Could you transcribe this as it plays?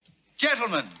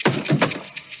Gentlemen,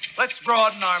 let's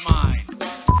broaden our minds.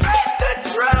 Speak the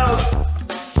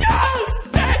truth! Shall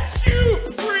set you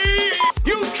free!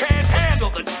 You can't handle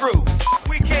the truth.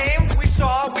 We came, we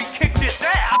saw, we kicked its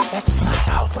ass! That's not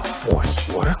how the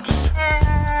Force works.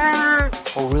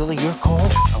 Oh, really? You're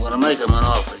cold? I'm gonna make him an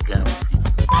offer again.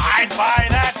 I'd buy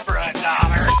that for $1.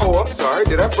 Oh, I'm sorry.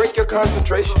 Did I break your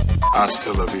concentration?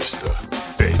 Hasta la vista,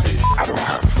 baby. I don't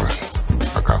have friends.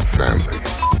 I got family.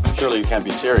 Surely you can't be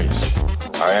serious.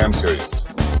 I am serious.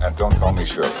 And don't call me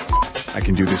Shirley. I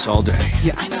can do this all day.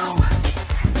 Yeah, I know.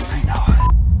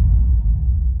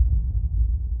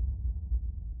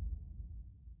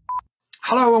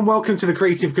 Hello and welcome to the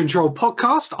Creative Control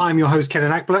podcast. I'm your host, Ken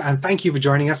Akbler, and thank you for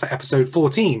joining us for episode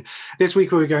 14. This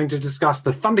week, we're going to discuss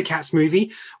the ThunderCats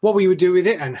movie, what we would do with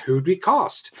it, and who would we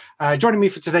cast. Joining me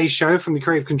for today's show from the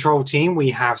Creative Control team,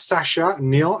 we have Sasha,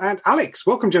 Neil, and Alex.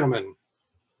 Welcome, gentlemen.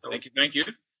 Thank you.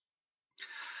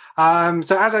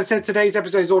 So as I said, today's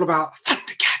episode is all about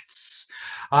ThunderCats.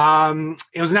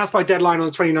 It was announced by Deadline on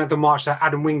the 29th of March that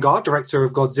Adam Wingard, director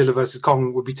of Godzilla vs.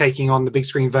 Kong, would be taking on the big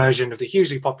screen version of the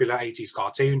hugely popular 80s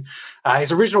cartoon.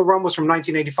 Its original run was from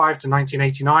 1985 to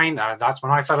 1989. That's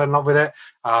when I fell in love with it.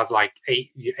 I was like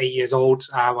eight years old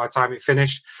by the time it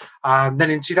finished. Then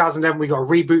in 2011, we got a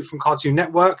reboot from Cartoon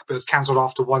Network, but it was cancelled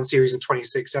after one series and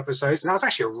 26 episodes. And that was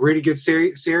actually a really good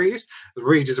series. I was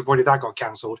really disappointed that got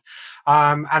cancelled.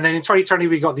 And then in 2020,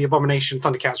 we got the abomination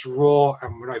ThunderCats Roar,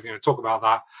 and we're not even going to talk about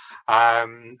that.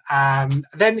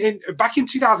 Then back in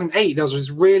 2008, there was this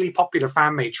really popular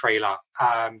fan-made trailer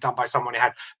done by someone who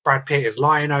had Brad Pitt as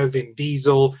Lion-O, Vin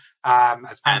Diesel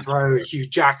as Panthro, Hugh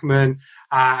Jackman,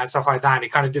 and stuff like that. And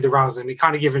it kind of did the rounds, and it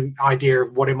kind of gave an idea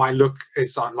of what it might look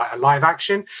as like a live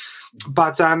action.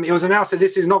 But it was announced that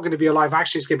this is not going to be a live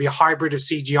action. It's going to be a hybrid of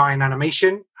CGI and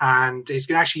animation. And it's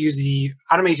going to actually use the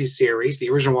animated series, the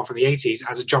original one from the 80s,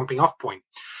 as a jumping off point.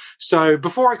 So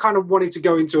before I kind of wanted to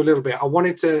go into a little bit,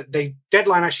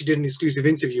 Deadline actually did an exclusive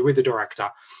interview with the director.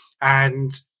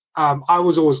 And I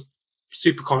was always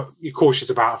super cautious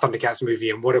about a ThunderCats movie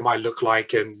and what it might look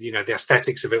like and, you know, the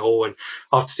aesthetics of it all. And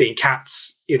after seeing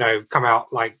Cats, you know, come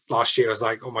out like last year, I was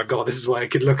like, oh my God, this is what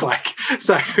it could look like.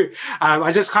 So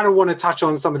I just kind of want to touch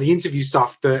on some of the interview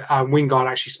stuff that Wingard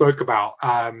actually spoke about,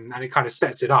 and it kind of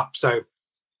sets it up. So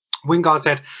Wingard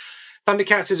said,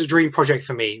 ThunderCats is a dream project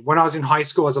for me. When I was in high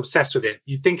school, I was obsessed with it.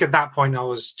 You'd think at that point I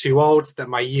was too old, that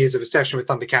my years of obsession with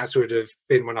ThunderCats would have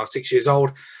been when I was 6 years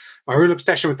old. My real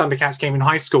obsession with ThunderCats came in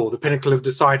high school, the pinnacle of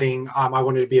deciding I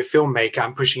wanted to be a filmmaker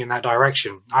and pushing in that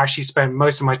direction. I actually spent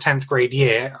most of my 10th grade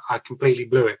year, I completely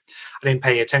blew it. I didn't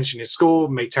pay attention in school,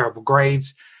 made terrible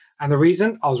grades. And the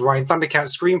reason? I was writing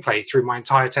ThunderCats screenplay through my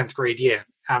entire 10th grade year,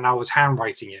 and I was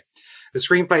handwriting it. The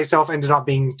screenplay itself ended up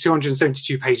being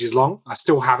 272 pages long. I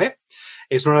still have it.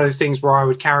 It's one of those things where I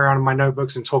would carry on in my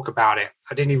notebooks and talk about it.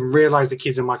 I didn't even realize the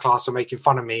kids in my class were making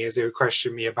fun of me as they would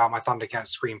question me about my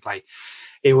ThunderCats screenplay.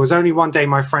 It was only one day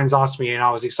my friends asked me, and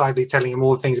I was excitedly telling him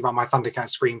all the things about my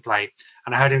ThunderCats screenplay.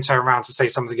 And I heard him turn around to say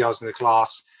some of the girls in the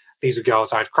class, these were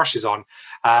girls I had crushes on,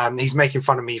 he's making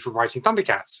fun of me for writing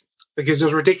ThunderCats because it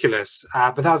was ridiculous.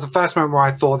 But that was the first moment where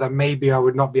I thought that maybe I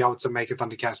would not be able to make a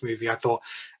ThunderCats movie. I thought,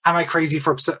 am I crazy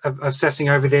for obsessing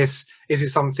over this? Is it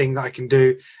something that I can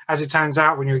do? As it turns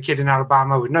out, when you're a kid in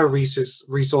Alabama with no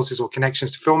resources or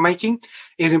connections to filmmaking,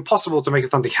 it is impossible to make a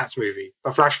ThunderCats movie.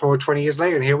 But flash forward 20 years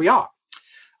later, and here we are.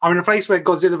 I'm in a place where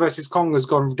Godzilla vs. Kong has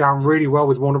gone down really well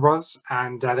with Warner Bros.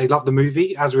 And they love the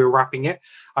movie as we were wrapping it.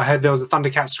 I heard there was a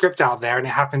ThunderCats script out there, and it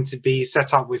happened to be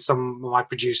set up with some of my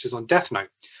producers on Death Note.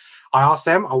 I asked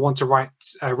them, I want to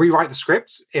rewrite the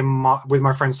script with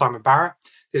my friend Simon Barrett.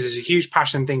 This is a huge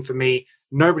passion thing for me.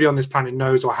 Nobody on this planet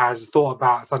knows or has thought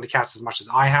about ThunderCats as much as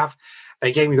I have.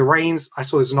 They gave me the reins. I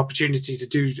saw there's an opportunity to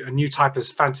do a new type of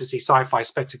fantasy sci-fi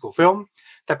spectacle film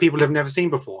that people have never seen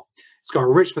before. It's got a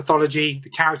rich mythology. The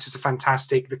characters are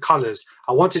fantastic. The colors.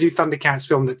 I want to do ThunderCats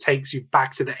film that takes you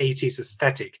back to the 80s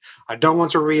aesthetic. I don't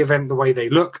want to reinvent the way they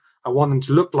look. I want them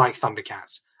to look like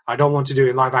ThunderCats. I don't want to do it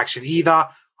in live action either.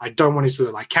 I don't want it to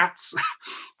look like cats.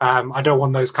 I don't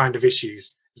want those kind of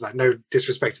issues. It's like no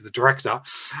disrespect to the director.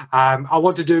 I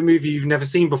want to do a movie you've never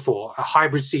seen before, a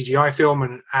hybrid CGI film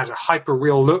and add a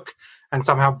hyper-real look and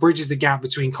somehow bridges the gap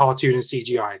between cartoon and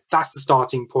CGI. That's the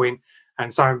starting point.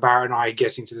 And Simon Barrett and I are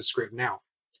getting to the script now.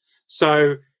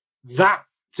 So that,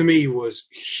 to me, was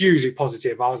hugely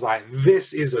positive. I was like,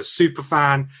 this is a super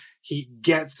fan. He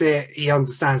gets it. He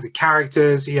understands the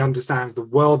characters. He understands the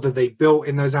world that they built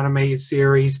in those animated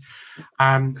series.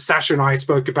 Sasha and I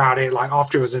spoke about it like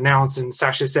after it was announced, and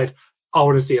Sasha said, I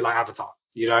want to see it like Avatar,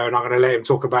 you know, and I'm going to let him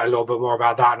talk about a little bit more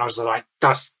about that. And I was like,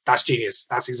 that's genius.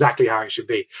 That's exactly how it should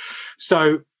be.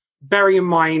 So bearing in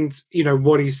mind,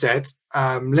 what he said,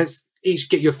 let's each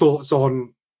get your thoughts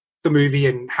on the movie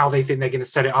and how they think they're going to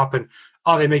set it up, and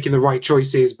are they making the right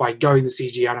choices by going the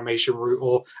CG animation route,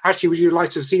 or actually would you like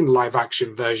to have seen a live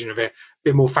action version of it, a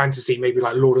bit more fantasy, maybe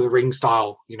like Lord of the Rings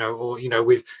style, or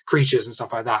with creatures and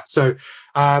stuff like that. So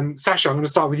Sasha, I'm going to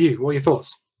start with you. What are your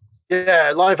thoughts?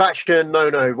 Yeah, live action,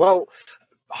 no. Well,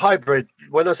 hybrid.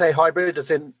 When I say hybrid, as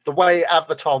in the way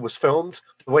Avatar was filmed,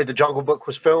 the way the Jungle Book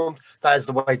was filmed, that is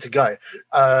the way to go.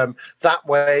 That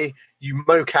way you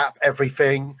mocap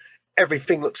everything.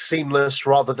 Everything looks seamless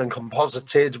rather than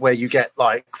composited, where you get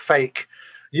like fake.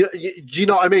 Do you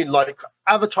know what I mean? Like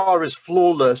Avatar is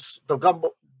flawless. The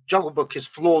Jungle Book is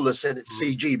flawless in its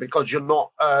CG because you're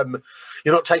not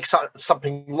taking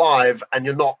something live and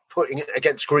you're not putting it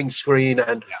against green screen,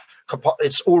 and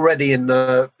it's already in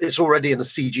the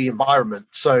CG environment.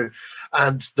 So,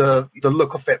 and the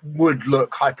look of it would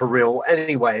look hyper real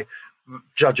anyway,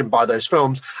 judging by those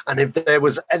films. And if there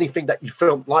was anything that you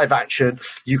filmed live action,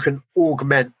 you can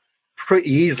augment pretty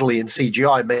easily in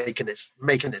CGI,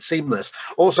 making it seamless.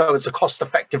 Also, it's a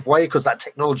cost-effective way because that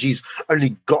technology's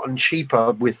only gotten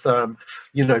cheaper with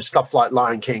stuff like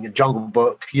Lion King and Jungle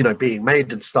Book being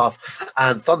made and stuff.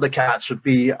 And ThunderCats would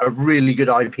be a really good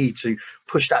IP to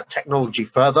push that technology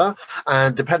further.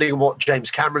 And depending on what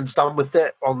James Cameron's done with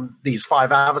it on these 5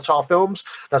 Avatar films,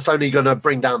 that's only going to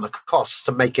bring down the costs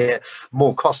to make it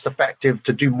more cost effective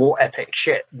to do more epic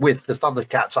shit with the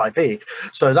ThunderCats IP.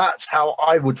 So that's how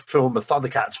I would film a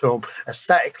ThunderCats film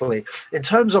aesthetically. In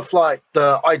terms of like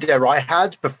the idea I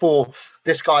had before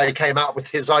this guy came out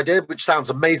with his idea, which sounds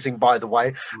amazing, by the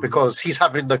way, because he's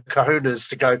having the cojones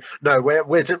to go, no,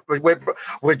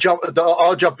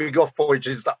 our jumping off point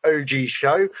is the OG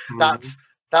show. That's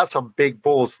some big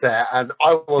balls there, and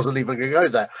I wasn't even going to go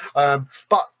there.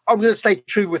 But I'm going to stay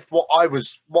true with what I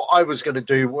was going to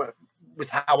do with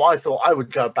how I thought I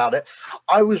would go about it.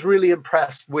 I was really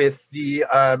impressed with the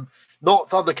not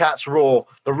ThunderCats Roar,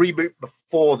 the reboot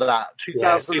before that,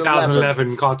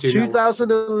 2011 cartoon,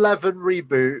 2011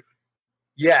 reboot.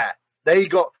 Yeah,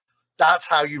 that's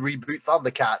how you reboot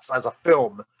ThunderCats as a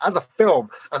film,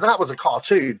 and that was a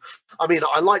cartoon. I mean,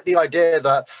 I like the idea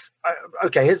that.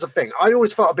 Okay, here's the thing. I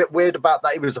always felt a bit weird about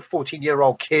that. He was a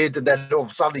 14-year-old kid, and then all of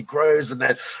a sudden he grows, and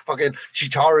then fucking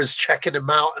Chitara's checking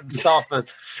him out and stuff. And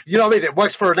you know what I mean? It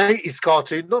works for an 80s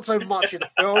cartoon, not so much in a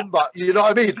film, but you know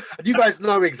what I mean? And you guys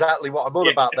know exactly what I'm on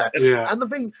about there. Yeah. And the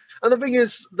thing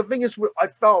is, I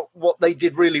felt what they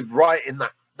did really right in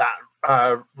that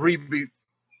reboot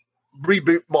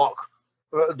mark,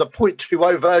 the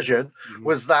 0.20 version,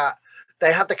 was that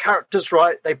they had the characters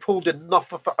right. They pulled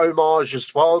enough of an homage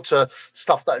as well to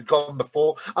stuff that had gone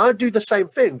before. I'd do the same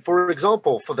thing. For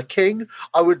example, for the King,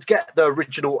 I would get the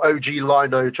original OG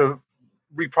Lino to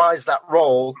reprise that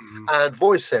role and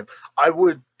voice him.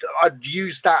 I'd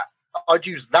use that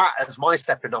as my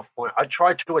stepping off point. I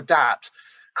tried to adapt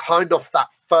kind of that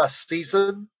first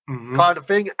season kind of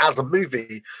thing as a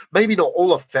movie. Maybe not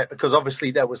all of it, because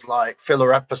obviously there was like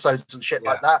filler episodes and shit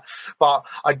like that. But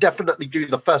I definitely do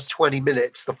the first 20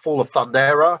 minutes, the fall of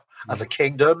Thundera as a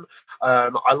kingdom.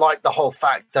 I like the whole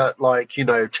fact that, like,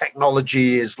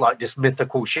 technology is like this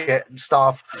mythical shit and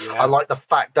stuff. I like the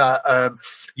fact that,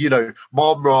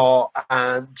 Momra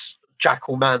and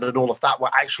Jackalman and all of that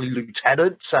were actually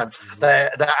lieutenants, and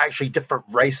they're actually different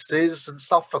races and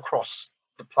stuff across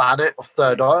the planet of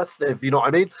Third Earth, if you know what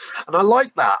I mean. And I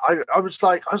like that. I was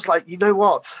like, you know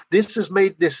what? This has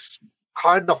made this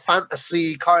kind of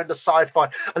fantasy, kind of sci-fi,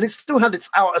 and it still had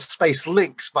its outer space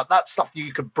links, but that's stuff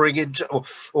you could bring into,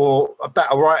 or a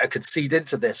better writer could seed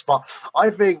into this. But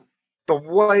I think the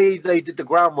way they did the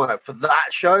groundwork for that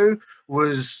show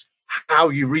was how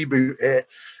you reboot it,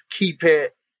 keep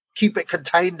it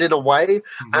contained in a way,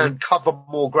 and cover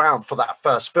more ground for that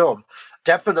first film.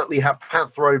 Definitely have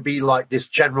Panthro be like this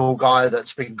general guy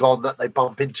that's been gone that they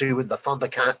bump into in the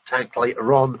Thundercat tank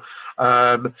later on.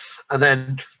 And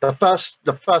then the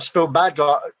first film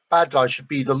bad guy should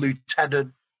be the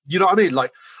lieutenant. You know what I mean?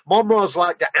 Like Momra's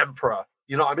like the emperor.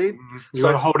 You know what I mean?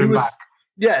 So hold him back.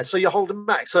 Yeah, so you hold him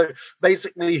back. So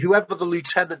basically, whoever the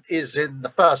lieutenant is in the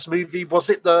first movie, was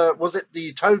it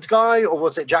the Toad guy, or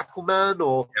was it Jackalman,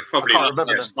 or probably I can't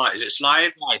remember. Is it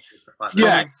Slide?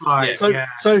 Yeah.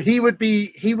 So he would be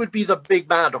the big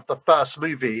man of the first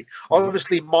movie.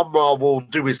 Obviously, Momra will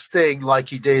do his thing like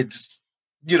he did,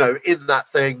 in that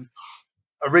thing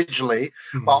originally.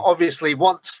 But obviously,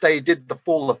 once they did the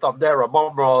Fall of Thundera,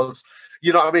 Momra's,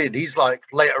 you know what I mean? He's like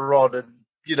later on, and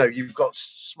you've got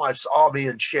Smythe's army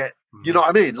and shit. You know what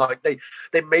I mean? Like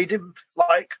they made him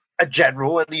like a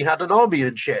general and he had an army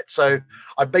and shit. So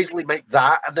I'd basically make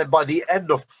that, and then by the end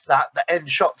of that, the end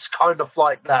shot's kind of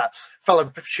like that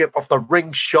Fellowship of the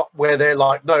Ring shot where they're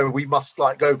like, no, we must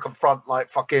like go confront like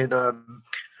fucking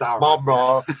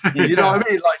Mom-Ra. You know what I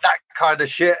mean? Like that kind of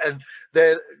shit. And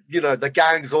they're, you know, the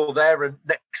gang's all there, and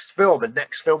next film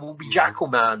will be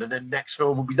Jackalman, and then next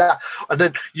film will be that. And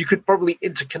then you could probably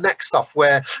interconnect stuff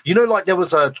where, you know, like there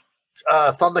was a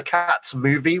ThunderCats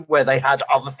movie where they had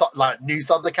other like new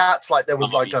ThunderCats, like there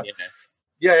was like and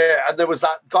there was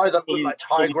that guy that looked like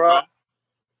Tigra.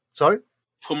 Sorry,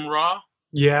 Pumra.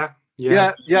 Yeah.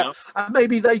 And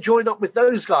maybe they join up with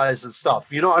those guys and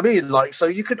stuff. You know what I mean? Like, so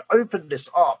you could open this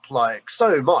up like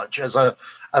so much as a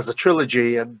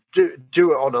trilogy and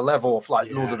do it on a level of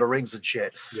like Lord of the Rings and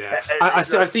shit. Yeah, I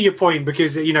see your point,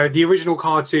 because you know the original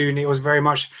cartoon, it was very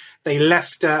much they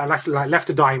left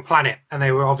a dying planet, and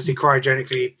they were obviously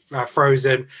cryogenically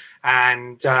frozen,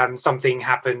 and something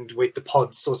happened with the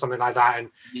pods or something like that, and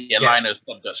Lino's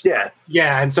pod dust.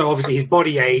 And so obviously his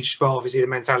body aged, but obviously the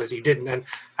mentality didn't,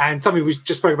 and something we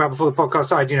just spoke about before the podcast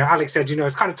started. You know, Alex said, you know,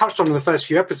 it's kind of touched on in the first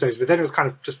few episodes, but then it was kind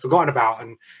of just forgotten about,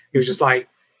 and he was just like,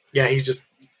 yeah, he's just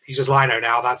Lino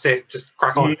now. That's it. Just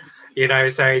crack on. You know,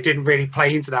 so it didn't really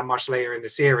play into that much later in the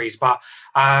series. But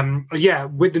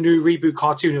with the new reboot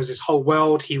cartoon, it was this whole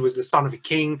world. He was the son of a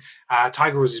king.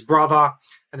 Tiger was his brother,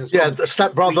 and the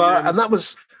step brother, and that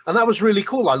was really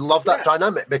cool. I love that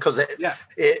dynamic because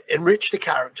it enriched the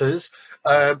characters.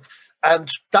 And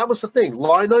that was the thing.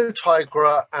 Lino,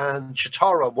 Tigra, and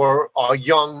Chitara were our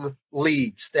young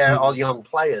leads. They're our young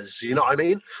players, you know what I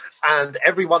mean? And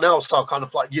everyone else are kind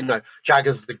of like, you know,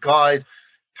 Jagger's the guide,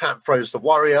 Panthro's the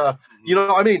warrior. You know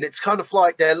what I mean? It's kind of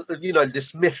like they're, you know,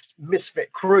 this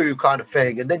misfit crew kind of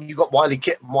thing. And then you got Wily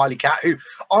Kit and Wily Cat, who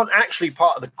aren't actually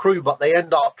part of the crew, but they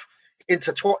end up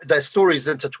their stories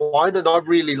intertwine, and I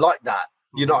really like that.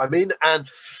 You know what I mean? And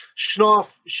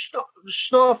Schnarf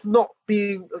not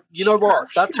being, you know what?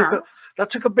 That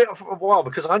took a bit of a while,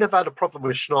 because I never had a problem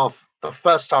with Schnarf the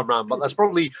first time round, but that's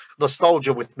probably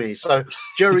nostalgia with me. So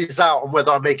jury's out on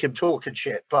whether I make him talk and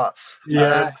shit. But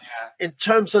in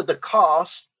terms of the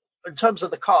cast, I'd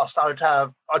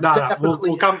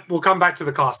definitely. We'll come back to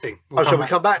the casting. Shall we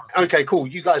come back? Okay, cool.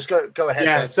 You guys go ahead.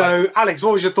 Yeah. Then. So, Alex,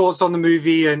 what was your thoughts on the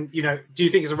movie? And you know, do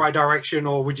you think it's the right direction,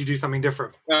 or would you do something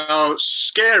different? Well,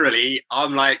 scarily,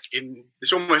 I'm like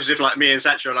it's almost as if like me and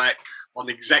Satcha are like on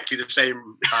exactly the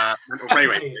same mental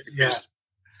brainwave.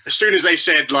 As soon as they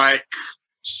said like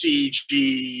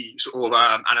CG sort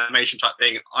of animation type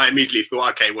thing, I immediately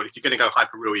thought, okay, well, if you're going to go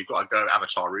hyper real, you've got to go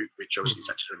Avatar route, which obviously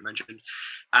Satcha mentioned.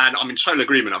 And I'm in total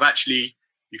agreement.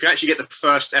 You can actually get the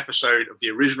first episode of the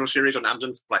original series on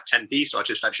Amazon for like 10p, so I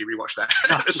just actually rewatched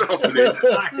that this afternoon.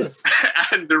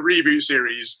 And the reboot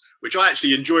series, which I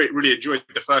actually really enjoyed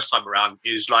the first time around,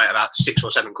 is like about £6 or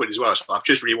 £7 as well. So I've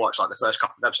just rewatched like the first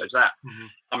couple of episodes of that.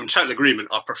 I'm in total agreement.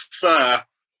 I prefer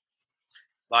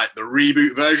like the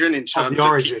reboot version in terms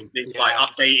of keeping things like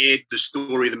updated, the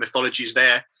story, the mythology's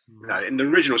there. You know, in the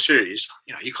original series,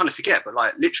 you know, you kind of forget, but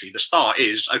like literally the start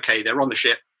is, okay, they're on the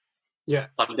ship. Yeah.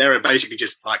 They're basically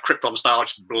just like Krypton style,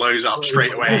 just blows up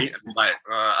straight away. And like,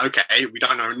 okay, we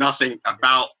don't know nothing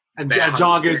about. And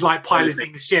Jargo's like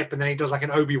piloting the ship, and then he does like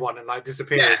an Obi-Wan and like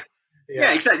disappears.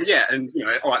 Yeah, exactly. Yeah. And you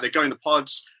know, all right, they go in the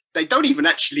pods. They don't even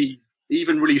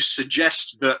really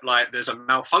suggest that like there's a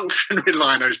malfunction with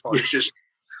Lino's pod. It's just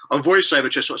a voiceover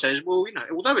just sort of says, well, you know,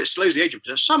 although it slows the aging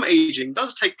process, some aging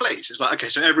does take place. It's like, okay,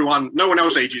 so no one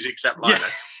else ages except Lino.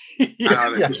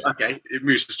 Okay, it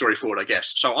moves the story forward, I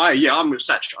guess. So I'm with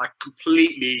Satch. I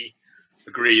completely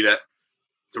agree that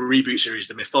the reboot series,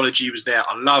 the mythology was there.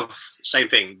 I love, same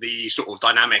thing, the sort of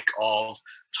dynamic of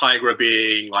Tigra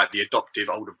being like the adoptive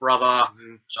older brother.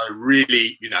 So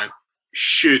really, you know,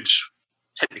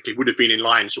 technically would have been in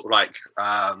line sort of like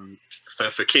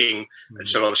for King. And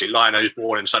so obviously Lino's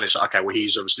born, and suddenly it's like, okay, well,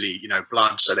 he's obviously, you know,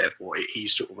 blood, so therefore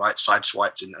he's sort of like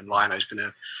sideswiped, and Lino's going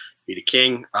to be the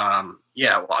king. Well,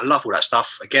 I love all that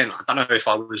stuff. Again, I don't know if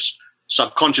I was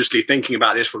subconsciously thinking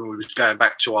about this when we was going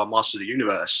back to our Master of the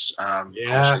Universe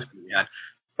conversation we had.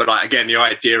 But like, again, the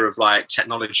idea of like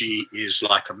technology is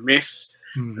like a myth.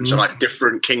 And so like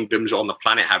different kingdoms on the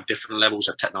planet have different levels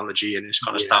of technology and this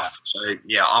kind of stuff. So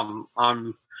yeah,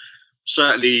 I'm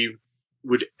certainly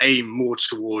would aim more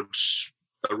towards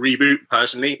a reboot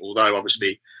personally, although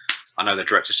obviously I know the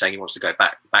director's saying he wants to go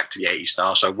back to the 80s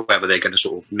style, so whether they're going to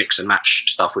sort of mix and match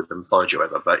stuff with the mythology or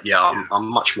whatever. But yeah, I'm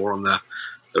much more on the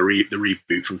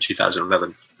reboot from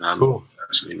 2011. Cool.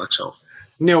 Personally, myself.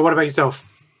 Neil, what about yourself?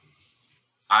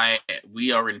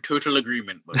 We are in total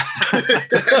agreement. But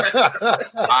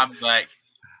I'm like,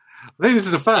 I think this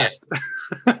is a first.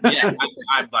 Yeah,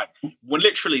 I'm like, we're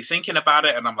literally thinking about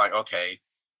it, and I'm like, okay.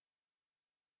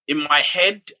 In my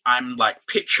head, I'm like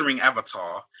picturing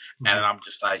Avatar, and I'm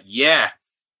just like, yeah.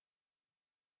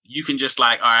 You can just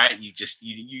like, all right,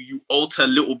 you alter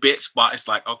little bits, but it's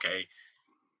like, okay.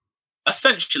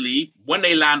 Essentially, when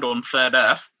they land on Third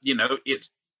Earth, it's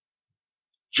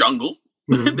jungle.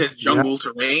 There's jungle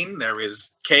terrain. There is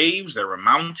caves. There are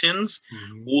mountains.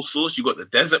 All sorts. You got the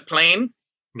desert plain.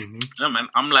 No, man,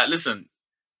 I'm like, listen.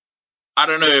 I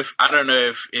don't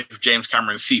know if James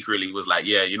Cameron secretly was like,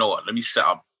 yeah, you know what? Let me set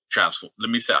up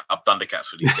ThunderCats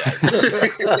for these guys.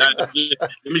 Let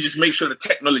me just make sure the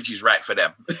technology is right for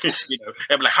them.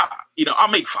 They'll be like,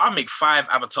 I'll make 5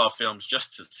 Avatar films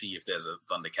just to see if there's a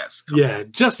ThunderCats. Yeah,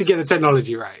 just to get the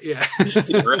technology right. Yeah,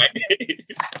 right.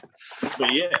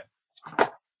 But yeah.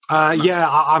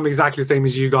 I'm exactly the same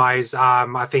as you guys.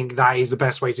 I think that is the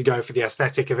best way to go for the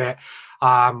aesthetic of it.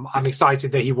 I'm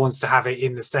excited that he wants to have it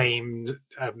in the same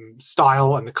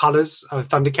style and the colors of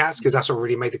ThunderCats, because that's what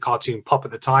really made the cartoon pop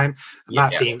at the time.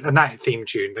 And that theme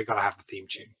tune, they got to have the theme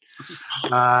tune.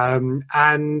 I'm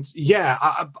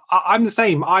the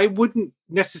same. I wouldn't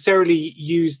necessarily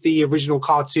use the original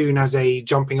cartoon as a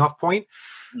jumping off point.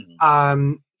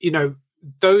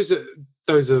 Those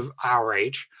of our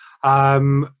age,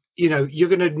 you're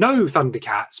going to know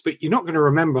ThunderCats, but you're not going to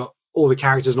remember all the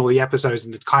characters and all the episodes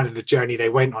and the kind of the journey they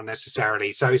went on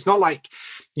necessarily. So it's not like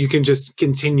you can just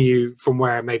continue from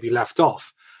where it maybe left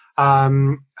off.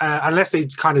 Unless they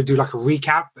kind of do like a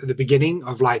recap at the beginning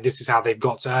of like, this is how they've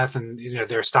got to Earth and,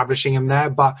 they're establishing them there.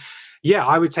 But yeah,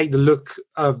 I would take the look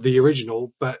of the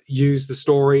original, but use the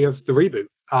story of the reboot.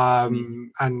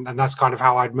 And that's kind of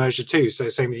how I'd merge the two. So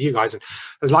same with you guys. And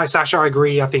like Sasha, I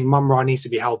agree. I think Mum-Ra needs to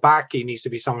be held back. He needs to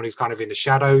be someone who's kind of in the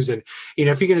shadows. And,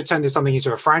 if you're going to turn this something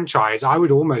into a franchise, I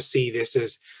would almost see this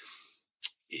as,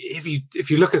 if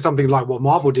you look at something like what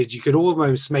Marvel did, you could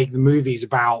almost make the movies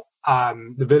about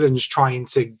the villains trying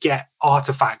to get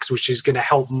artifacts, which is going to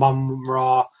help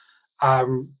Mum-Ra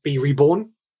be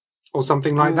reborn or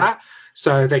something like that.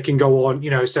 So they can go on,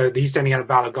 so he's sending out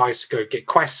about the guys to go get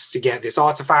quests to get this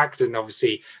artifact. And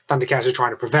obviously ThunderCats are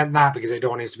trying to prevent that because they don't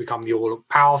want him to become the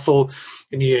all-powerful.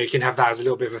 And you can have that as a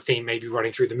little bit of a theme, maybe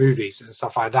running through the movies and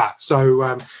stuff like that. So,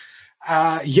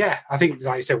 I think,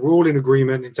 like I said, we're all in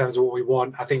agreement in terms of what we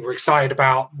want. I think we're excited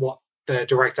about what the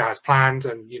director has planned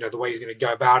and, the way he's going to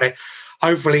go about it.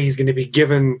 Hopefully he's going to be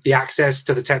given the access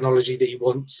to the technology that he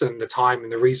wants and the time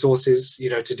and the resources,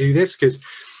 to do this. Because,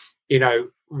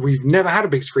 we've never had a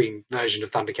big screen version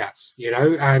of ThunderCats,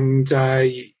 and,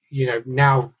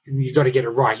 now you've got to get it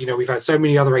right. We've had so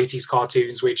many other 80s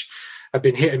cartoons which have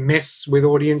been hit and miss with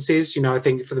audiences. I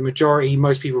think for the majority,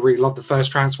 most people really loved the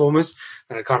first Transformers,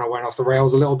 and it kind of went off the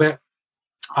rails a little bit.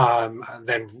 And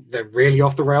then really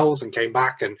off the rails and came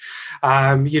back. And,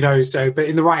 but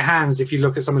in the right hands, if you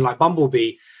look at something like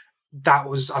Bumblebee, that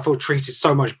was, I thought, treated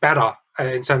so much better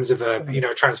in terms of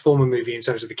a Transformer movie, in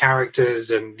terms of the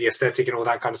characters and the aesthetic and all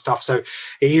that kind of stuff. So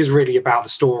it is really about the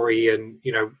story and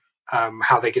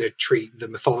how they're going to treat the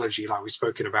mythology like we've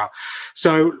spoken about.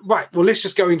 So right, well, let's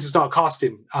just go in to start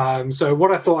casting. So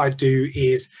what I thought I'd do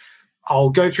is I'll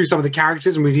go through some of the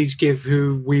characters and we each give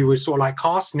who we would sort of like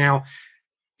cast. Now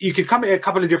you could come at it a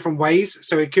couple of different ways.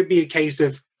 So it could be a case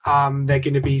of they're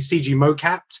going to be CG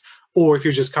mocapped, or if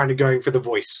you're just kind of going for the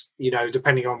voice,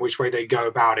 depending on which way they go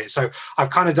about it. So I've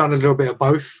kind of done a little bit of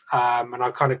both, and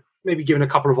I've kind of maybe given a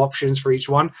couple of options for each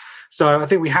one. So I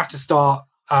think we have to start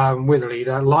with a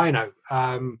leader, Lino.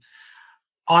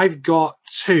 I've got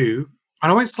 2,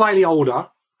 and I went slightly older,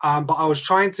 but I was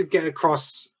trying to get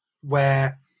across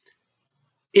where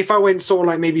if I went sort of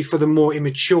like maybe for the more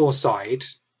immature side,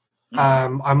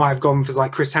 I might have gone for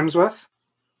like Chris Hemsworth.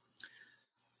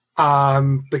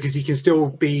 Because he can still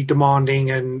be demanding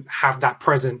and have that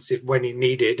presence when he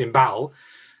needed in battle.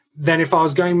 Then if I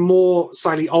was going more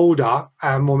slightly older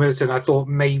and more militant, I thought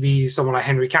maybe someone like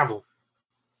Henry Cavill.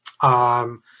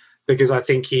 Because I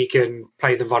think he can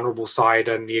play the vulnerable side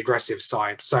and the aggressive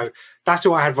side. So that's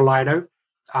who I had for Lino.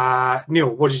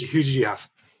 Neil, who did you have?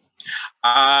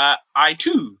 I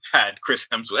too had Chris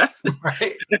Hemsworth.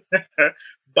 Right.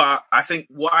 But I think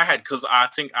what I had, because I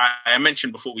think I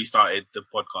mentioned before we started the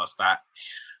podcast that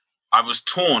I was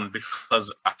torn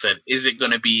because I said, is it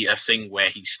going to be a thing where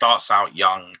he starts out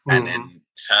young and then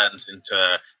turns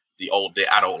into the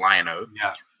adult Lino?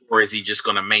 Yeah. Or is he just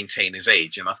going to maintain his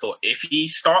age? And I thought if he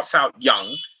starts out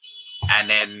young and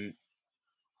then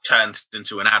turns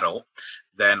into an adult,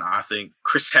 then I think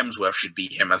Chris Hemsworth should be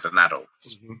him as an adult.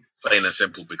 Plain and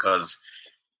simple, because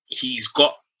he's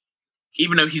got,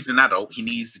 even though he's an adult, he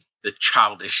needs the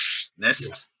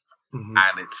childishness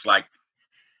and it's like,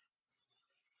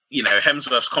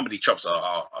 Hemsworth's comedy chops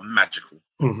are magical.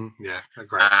 Yeah,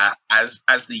 great. As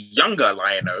the younger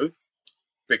Lion-O,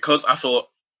 because I thought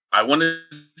I wanted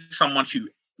someone who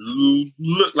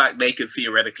looked like they could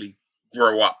theoretically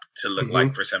grow up to look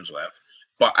like Chris Hemsworth,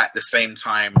 but at the same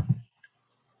time,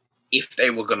 if they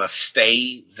were going to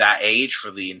stay that age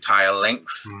for the entire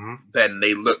length, then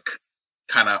they look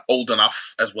kind of old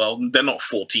enough as well. They're not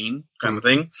 14 kind of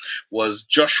thing. Was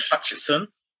Josh Hutcherson.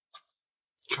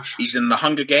 He's in the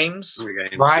Hunger Games.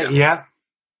 Right, yeah.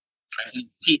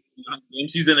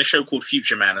 He's in a show called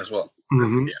Future Man as well.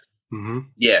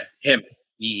 Yeah, him.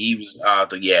 He was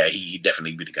he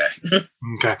definitely be the guy.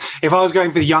 Okay. If I was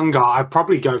going for the younger, I'd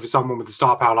probably go for someone with the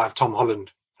star power like Tom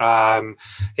Holland.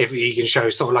 If he can show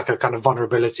sort of like a kind of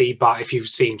vulnerability, but if you've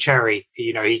seen Cherry,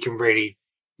 he can really,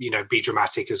 be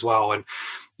dramatic as well. And,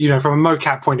 from a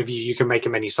mocap point of view, you can make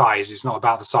him any size. It's not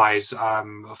about the size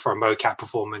for a mocap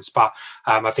performance. But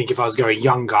I think if I was going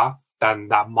younger, then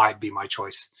that might be my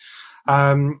choice.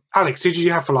 Alex, who did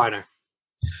you have for Lino?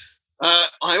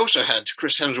 I also had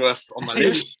Chris Hemsworth on my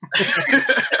list.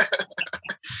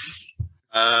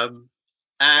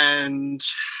 And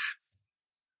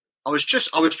I was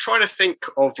trying to think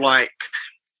of like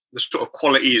the sort of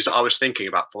qualities that I was thinking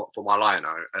about for my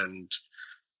Lion-O, and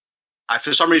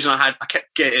for some reason I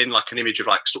kept getting like an image of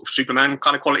like sort of Superman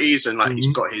kind of qualities, and like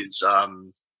he's got his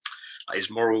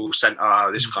moral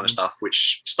center, this kind of stuff,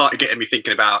 which started getting me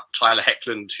thinking about Tyler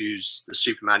Hoechlin, who's the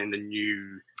Superman in the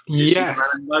new Superman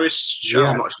and Lois show.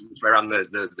 I'm not sure where around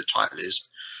the title is.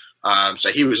 So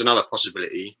he was another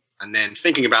possibility, and then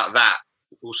thinking about that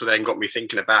also then got me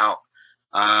thinking about.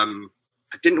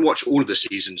 I didn't watch all of the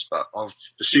seasons, but of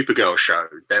the Supergirl show,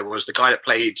 there was the guy that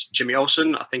played Jimmy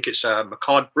Olsen. I think it's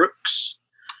McCard Brooks.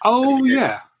 Oh,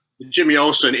 yeah. Jimmy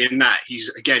Olsen in that, he's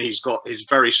got his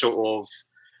very sort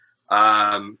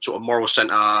of moral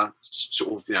center,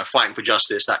 sort of, fighting for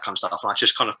justice, that kind of stuff. And I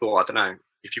just kind of thought, I don't know,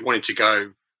 if you wanted to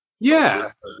go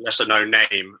a lesser known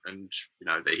name and,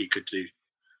 that he could do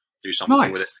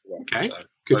something with it. Yeah. Okay, so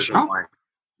good shot.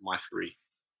 My three.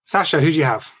 Sasha, who do you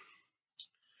have?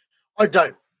 I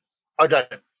don't.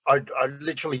 I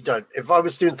literally don't. If I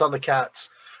was doing ThunderCats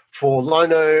for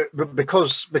Lino,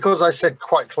 because I said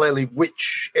quite clearly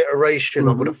which iteration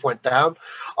I would have went down,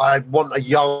 I want a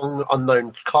young,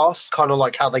 unknown cast, kind of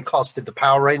like how they casted the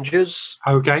Power Rangers.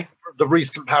 Okay. The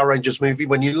recent Power Rangers movie,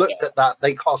 when you looked at that,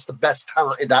 they cast the best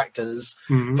talented actors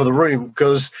for the room,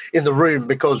 because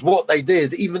what they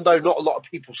did, even though not a lot of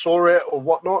people saw it or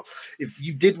whatnot, if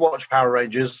you did watch Power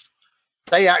Rangers,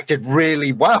 they acted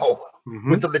really well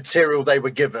with the material they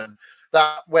were given.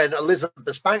 That when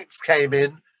Elizabeth Banks came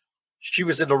in, she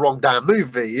was in the wrong damn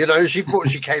movie. She thought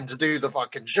she came to do the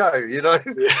fucking show.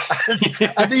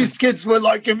 And these kids were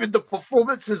like giving the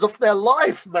performances of their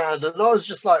life, man. And I was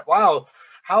just like, wow,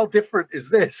 how different is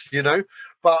this?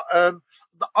 But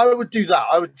I would do that.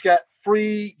 I would get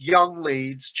 3 young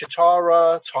leads: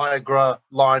 Chitara, Tigra,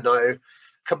 Lino.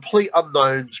 Complete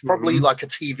unknowns, probably like a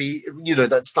TV,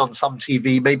 that's done some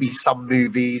TV, maybe some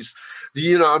movies,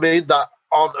 that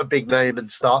aren't a big name and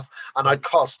stuff. And I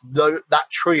cast that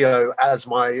trio as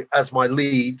my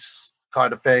leads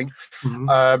kind of thing.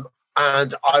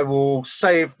 And I will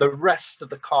save the rest of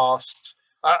the cast,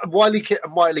 Wiley Kit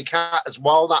and Wiley Cat as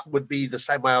well. That would be the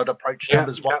same way I'd approach them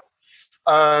as well.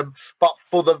 But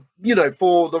for the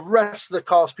rest of the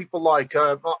cast, people like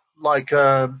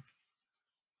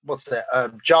what's that?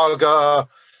 Jaga,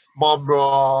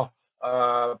 Momra,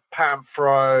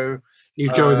 Panthro.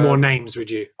 You'd go with more names,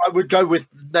 would you? I would go with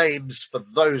names for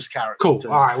those characters. Cool.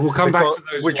 All right, we'll come back to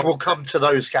those. Which will come to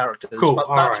those characters. Cool.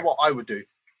 But that's what I would do.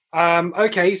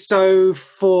 Okay, so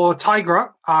for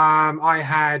Tigra, I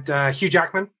had Hugh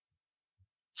Jackman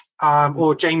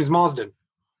or James Marsden.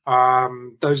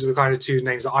 Those are the kind of 2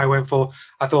 names that I went for.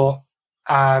 I thought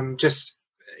just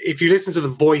if you listen to the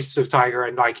voice of Tigra,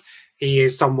 and like, he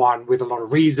is someone with a lot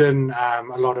of reason, a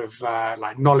lot of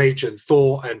like knowledge and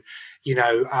thought, and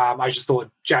I just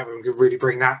thought Jackman could really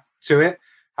bring that to it,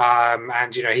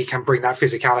 and he can bring that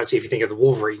physicality if you think of the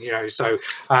Wolverine, So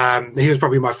he was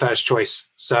probably my first choice.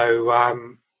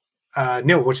 So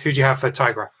Neil, who do you have for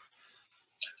Tigra?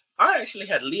 I actually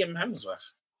had Liam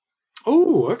Hemsworth.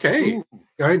 Oh, okay.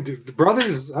 Going to the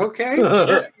brothers, okay.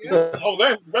 Yeah. Oh,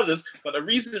 they're brothers. But the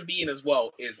reason being as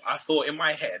well is I thought in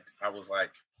my head, I was like,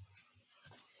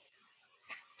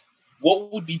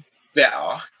 what would be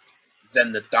better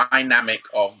than the dynamic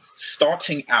of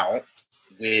starting out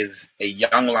with a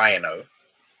young Lion-O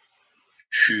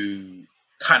who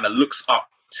kind of looks up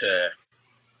to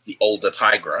the older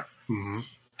Tigra,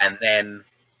 and then,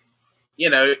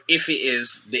 if it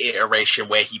is the iteration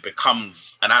where he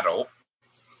becomes an adult,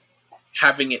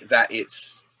 having it that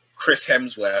it's Chris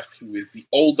Hemsworth, who is the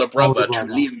older brother to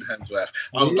Liam Hemsworth,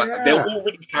 I was like, they'll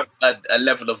already have a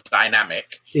level of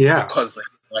dynamic because they're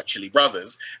actually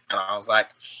brothers. And I was like,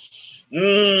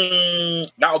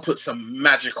 that'll put some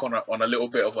magic on a little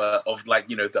bit of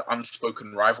the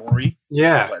unspoken rivalry.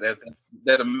 Yeah, like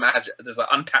there's an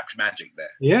untapped magic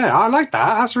there. Yeah, I like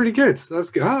that. That's really good.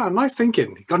 That's good. Nice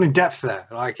thinking. Gone in depth there.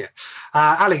 I like it.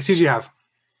 Alex, who do you have?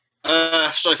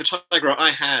 So for Tiger,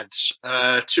 I had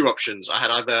two options. I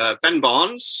had either Ben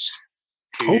Barnes,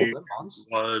 who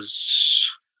was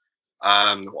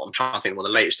what I'm trying to think. Well,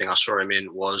 the latest thing I saw him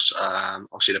in was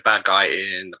obviously the bad guy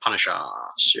in the Punisher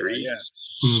series,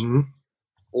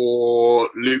 or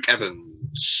Luke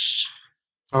Evans.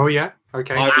 Oh yeah,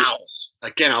 okay.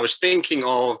 I was thinking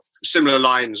of similar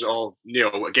lines of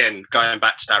Neil. Again, going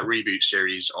back to that reboot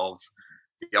series of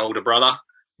the older brother.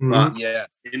 But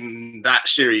in that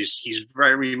series, he's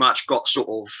very much got sort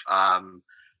of a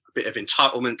bit of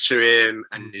entitlement to him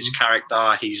and his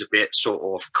character. He's a bit sort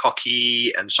of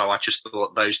cocky. And so I just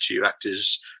thought those two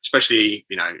actors, especially,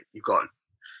 you've got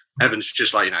Evans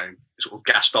just like, sort of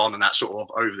Gaston and that sort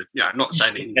of over the, not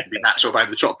saying that he can be that sort of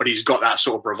over the top, but he's got that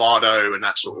sort of bravado and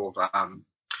that sort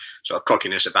of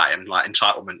cockiness about him, like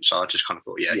entitlement. So I just kind of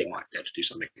thought, you might be able to do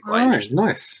something quite interesting.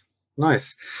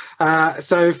 Nice.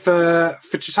 So for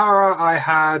Chitara, I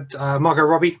had Margot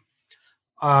Robbie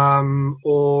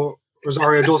or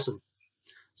Rosario Dawson.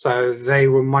 So they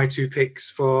were my two picks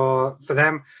for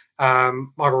them.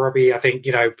 Margot Robbie, I think,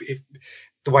 if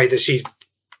the way that she's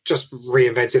just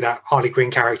reinvented that Harley Quinn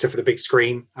character for the big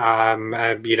screen.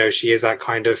 She is that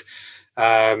kind of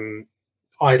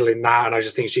idol in that, and I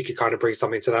just think she could kind of bring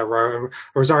something to that role.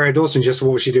 Rosario Dawson, just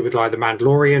what she did with like the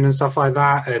Mandalorian and stuff like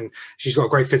that, and she's got a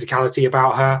great physicality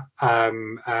about her.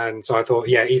 And so I thought,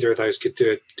 either of those could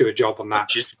do a job on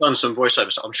that. She's done some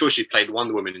voiceovers. I'm sure she played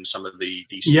Wonder Woman in some of the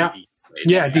DC.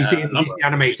 DC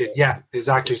animated. Yeah,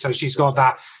 exactly. So she's got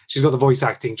that. She's got the voice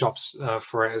acting chops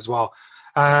for it as well.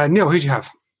 Neil, who'd you have?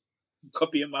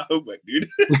 Copy of my homework, dude.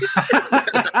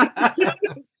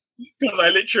 Because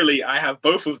I have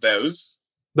both of those.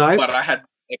 Nice. But I had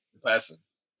the person.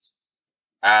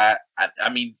 I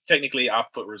mean, technically, I'll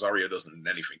put Rosario Dawson in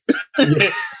anything.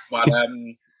 But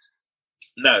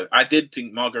no, I did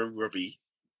think Margot Robbie,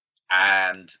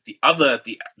 and the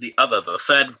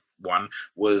third one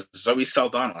was Zoe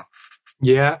Saldana.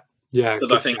 Yeah.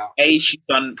 Because I think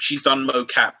she's done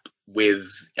mocap with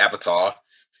Avatar,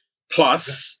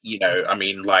 plus like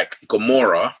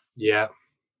Gamora. Yeah.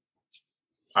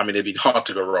 I mean, it'd be hard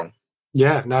to go wrong.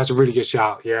 Yeah, no, it's a really good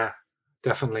shout. Yeah,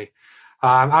 definitely.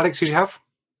 Alex, who do you have?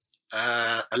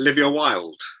 Olivia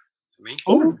Wilde for me.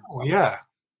 Oh, yeah,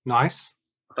 nice.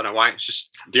 I don't know why. It's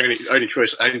just the only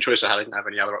choice I had. I didn't have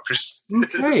any other options.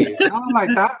 Okay,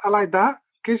 I like that.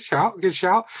 Good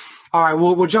shout. All right,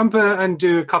 we'll jump and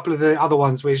do a couple of the other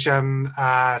ones, which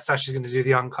Sasha's going to do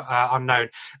the unknown.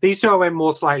 These two I went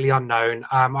more slightly unknown.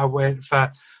 I went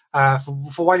for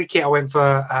Wiley Kit. I went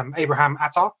for Abraham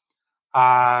Attar.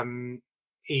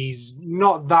 He's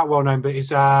not that well known, but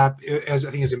he's I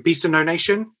think he's in Beast of No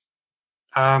Nation.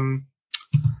 I'm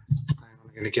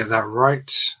going to get that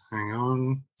right. Hang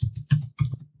on.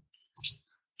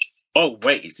 Oh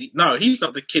wait, is he? No, he's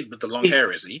not the kid with the long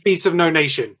hair, is he? Beast of No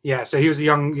Nation. Yeah, so he was the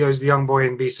young boy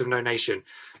in Beast of No Nation.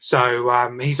 So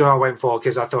he's what I went for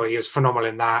because I thought he was phenomenal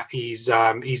in that. He's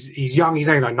young. He's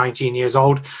only like 19 years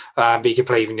old, but he could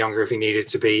play even younger if he needed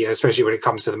to be, especially when it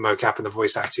comes to the mocap and the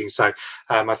voice acting. So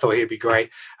I thought he'd be great.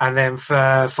 And then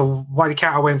for Wiley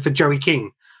Cat, I went for Joey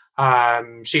King.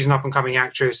 She's an up and coming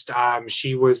actress.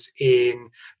 She was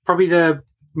in probably the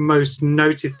most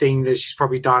noted thing that she's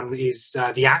probably done is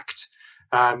The Act,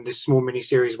 this small mini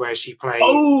series where she plays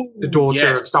the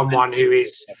daughter of someone who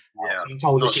is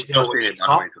told that she's ill when she's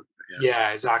not.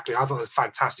 Yeah, exactly. I thought it was a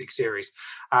fantastic series.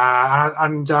 I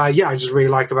just really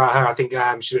like about her. I think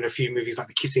she's in a few movies like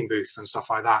The Kissing Booth and stuff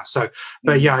like that. So,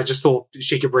 but I just thought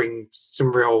she could bring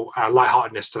some real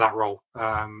lightheartedness to that role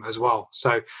as well.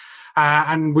 So,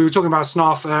 and we were talking about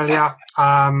Snarf earlier.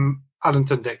 Alan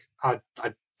Tudyk. I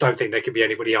don't think there could be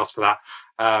anybody else for that.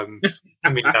 I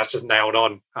mean, that's just nailed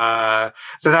on.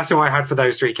 So that's who I had for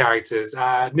those three characters.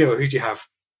 Neil, who do you have?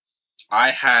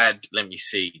 I had, let me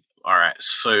see. All right.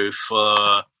 So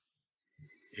for,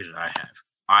 who did I have?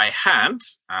 I had,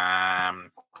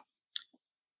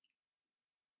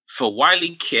 for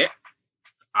Wiley Kit,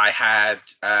 I had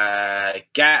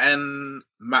Gaten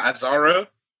Matarazzo,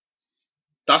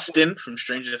 Dustin from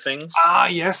Stranger Things.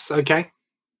 Yes. Okay.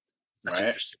 That's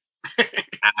interesting.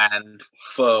 And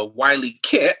for Wily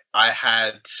Kit, I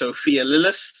had Sophia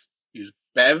Lillis, who's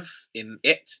Bev in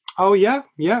It. Oh yeah,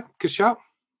 good shout.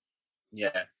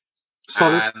 Yeah.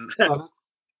 Solid. And Solid.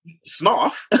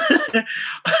 Snarf,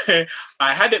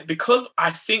 I had it because I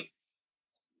think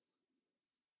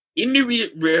in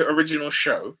the original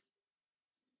show,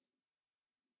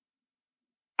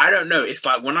 I don't know. It's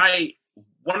like when I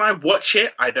watch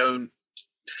it, I don't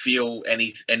feel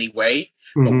any way.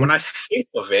 Mm-hmm. But when I think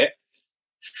of it,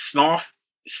 Snarf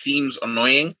seems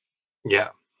annoying. Yeah.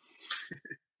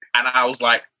 And I was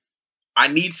like, I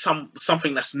need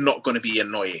something that's not going to be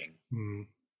annoying. Mm.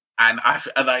 And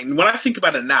when I think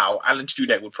about it now, Alan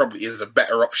Tudyk is a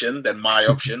better option than my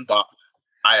option, but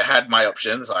I had my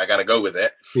option, so I got to go with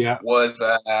it. Yeah. Was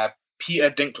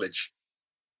Peter Dinklage.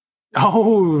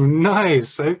 Oh,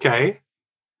 nice. Okay.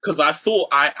 Because I thought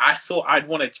I'd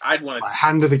want to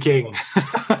Hand of the King.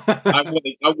 I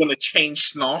want to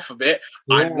change Snarf a bit.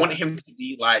 Yeah. I want him to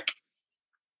be like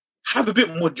have a bit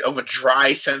more of a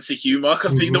dry sense of humor,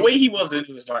 because the way he was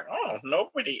like, oh,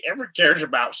 nobody ever cares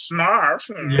about Snarf.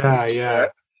 Yeah.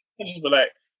 Just like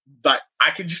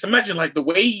I can just imagine like the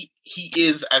way he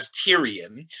is as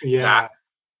Tyrion. Yeah. That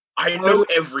I know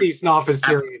every Snarf as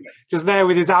Tyrion, just there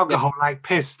with his alcohol, like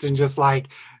pissed and just like,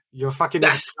 you're fucking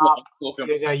up.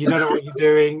 Yeah, you don't know what you're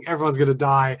doing. Everyone's gonna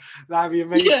die. That'd be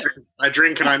amazing. Yeah. I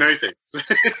drink and I know things.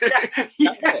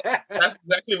 Yeah. That's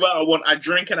exactly what I want. I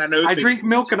drink and I know things. I drink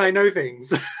milk and I know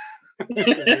things.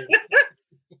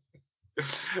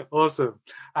 Awesome.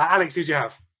 Alex, who'd you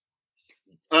have?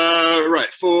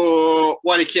 Right, for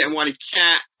Wily Kit and Wily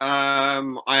Cat,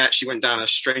 I actually went down a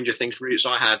Stranger Things route. So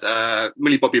I had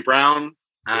Millie Bobby Brown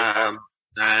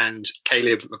and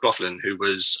Caleb McLaughlin, who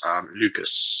was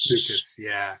Lucas.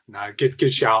 Yeah, no,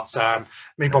 good shouts.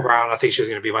 Millie Bobby Brown, I think she was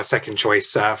going to be my second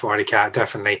choice for Wily Cat,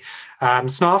 definitely.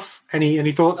 Snarf,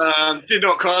 any thoughts? Did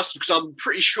not cast because I'm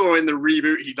pretty sure in the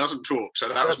reboot he doesn't talk. So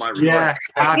that was my reboot. Yeah,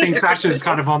 I think Sasha's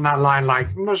kind of on that line. Like,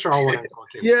 I'm not sure I want him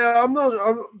talking. Yeah, I'm not.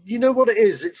 You know what it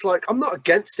is? It's like I'm not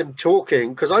against him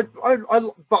talking because I.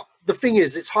 But the thing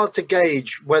is, it's hard to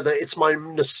gauge whether it's my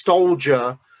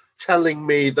nostalgia telling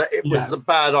me that it was a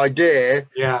bad idea.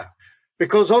 Yeah.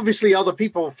 Because obviously other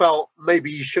people felt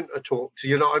maybe you shouldn't have talked.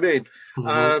 You know what I mean?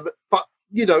 Mm-hmm. But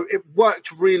you know, it worked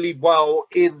really well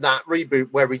in that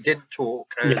reboot where he didn't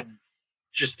talk and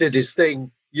just did his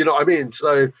thing. You know what I mean?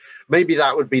 So maybe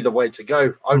that would be the way to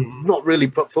go. I've not really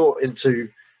put thought into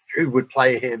who would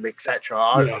play him, etc.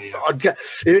 I'd get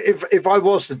if I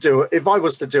was to do it,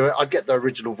 I'd get the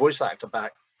original voice actor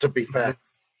back. To be fair,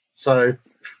 so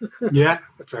yeah,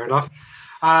 fair enough.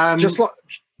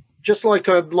 Just like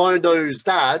Lino's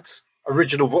dad,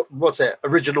 original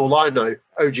Lino,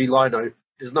 OG Lino.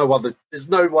 There's no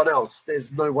one else. You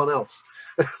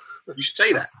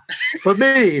say that. For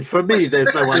me,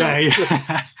 there's no one else.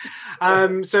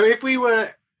 Yeah. So if we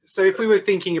were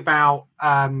thinking about,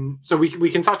 so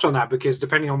we can touch on that because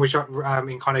depending on which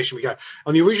incarnation we go.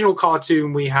 On the original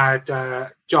cartoon, we had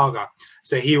Jaga.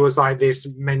 So he was like this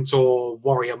mentor,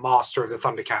 warrior, master of the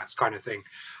Thundercats kind of thing.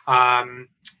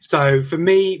 So for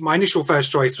me, my initial first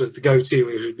choice was the go-to,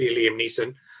 which would be Liam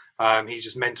Neeson. He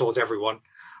just mentors everyone.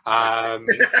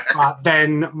 But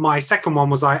then my second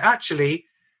one was maybe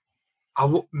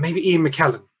Ian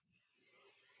McKellen.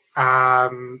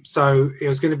 So it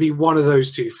was going to be one of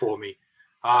those two for me.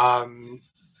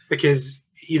 Because,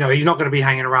 you know, he's not going to be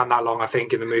hanging around that long, I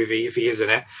think, in the movie, if he is in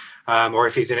it, or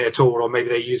if he's in it at all, or maybe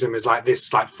they use him as like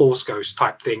this like Force Ghost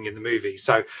type thing in the movie.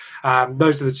 So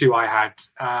those are the two I had.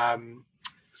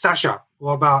 Sasha,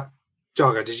 what about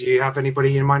Jaga? Did you have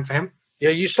anybody in mind for him? Yeah,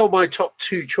 you stole my top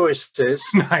two choices.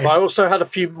 Nice. But I also had a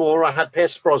few more. I had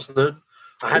Pierce Brosnan.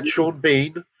 I had Sean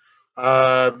Bean.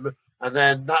 And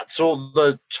then that's all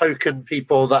the token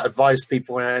people that advise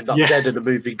people and end up dead in the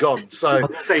movie gone. So, I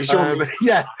was going to say Sean Bean.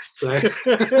 Yeah. So.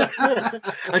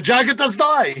 And Jagger does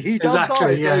die. He does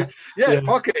die. So,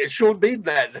 fuck it. It's Sean Bean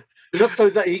then. Just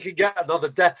so that he can get another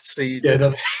death scene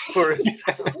for his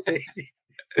family.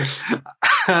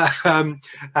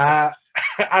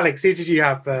 Alex, who did you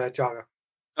have, Jaga?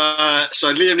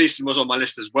 So Liam Neeson was on my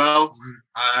list as well.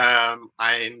 And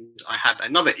I had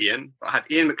another Ian, but I had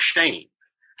Ian McShane.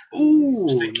 Ooh,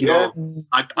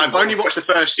 I've only watched the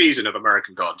first season of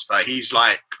American Gods, but he's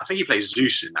like, I think he plays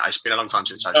Zeus in that. It's been a long time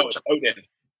since I watched Odin.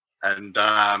 And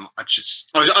it's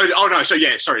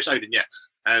Odin, yeah.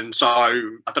 And so I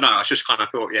don't know, I just kind of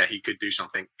thought, he could do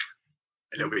something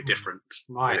a little bit different.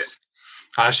 Nice.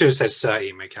 I should have said Sir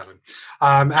Ian McKellen.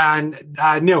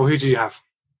 And Neil, who do you have?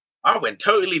 I went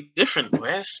totally different,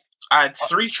 Wes. I had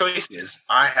three choices.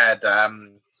 I had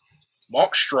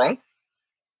Mark Strong.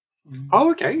 Oh,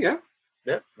 okay, yeah.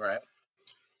 Right.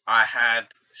 I had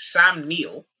Sam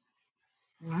Neill.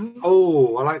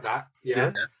 Oh, I like that.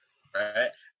 Yeah. Right.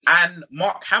 And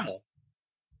Mark Hamill.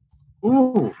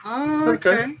 Ooh.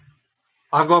 Okay.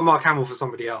 I've got Mark Hamill for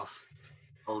somebody else.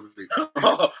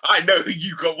 Oh, I know who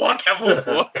you got Mark Hamill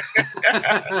for.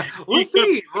 We'll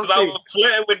see. I was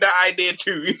flirting with that idea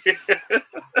too.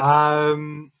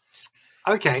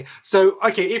 Okay. So,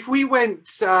 if we went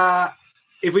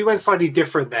slightly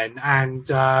different then, and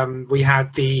we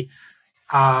had the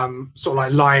sort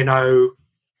of like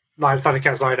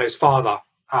ThunderCats Lion-O's father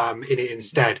in it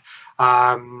instead.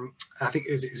 I think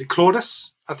is it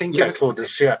Claudius? I think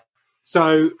Claudius. Yeah.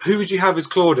 So, who would you have as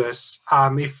Claudius?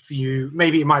 If you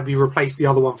maybe it might be replace the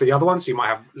other one for the other one, so you might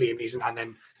have Liam Neeson and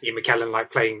then Ian McKellen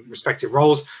like playing respective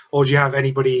roles, or do you have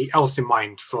anybody else in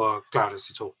mind for Claudius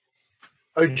at all?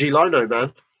 OG Lino,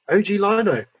 man. OG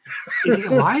Lino. Is he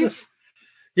alive?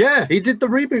 Yeah, he did the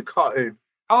reboot cartoon.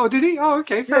 Oh, did he? Oh,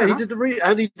 okay. Fair enough. He did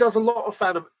and he does a lot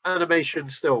of animation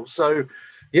still. So,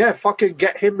 yeah, fucking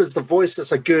get him as the voice.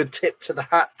 That's a good tip to the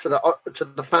hat to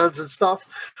the fans and stuff.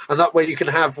 And that way you can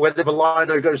have whenever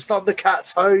Lino goes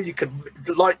Thundercats ho, you can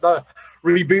like the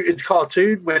rebooted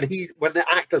cartoon when the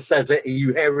actor says it,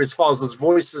 you hear his father's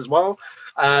voice as well,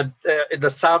 and in the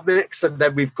sound mix, and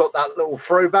then we've got that little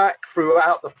throwback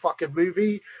throughout the fucking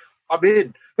movie. I'm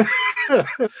in.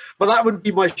 But that would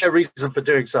be my reason for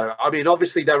doing so. I mean,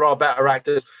 obviously there are better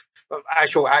actors,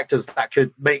 actual actors that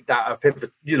could make that a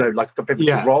pivot, like a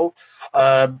pivotal role.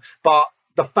 But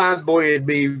the fanboy in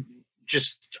me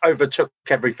just overtook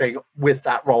everything with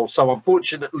that role. So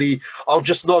unfortunately, I'll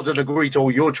just nod and agree to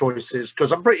all your choices,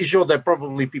 because I'm pretty sure they're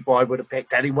probably people I would have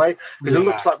picked anyway, because it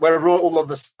looks like we're all on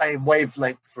the same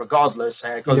wavelength regardless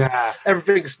here, because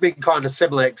everything's been kind of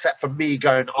similar except for me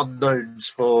going unknowns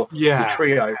for the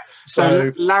trio.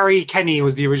 So Larry Kenny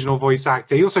was the original voice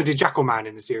actor. He also did Jackalman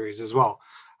in the series as well.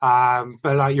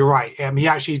 But you're right. He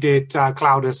actually did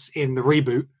Claudius in the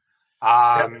reboot.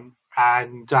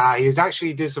 And he was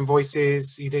actually did some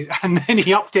voices. He did, and then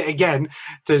he upped it again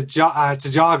to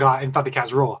Jaga in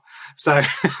ThunderCats Roar. So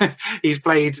he's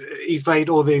played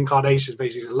all the incarnations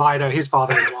basically. Lido, his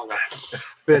father, and Jaga.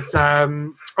 But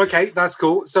okay, that's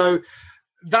cool. So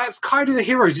that's kind of the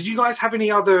heroes. Did you guys have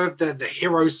any other of the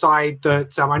hero side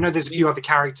that I know there's a few other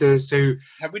characters who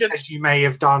as you may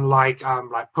have done like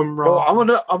Pumra. Oh, I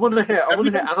want to hear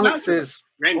Alex's.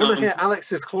 I want to hear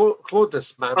Alex's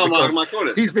Claudius, man. Oh my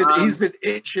Claudius. He's been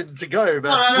itching to go,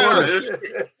 man. No.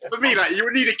 For me, like you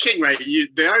would need a king, right?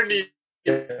 The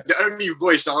only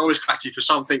voice that I always catch you for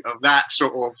something of that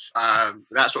sort of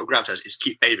gravitas is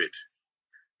Keith David.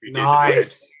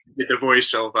 Nice. Did the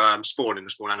voice of Spawn in the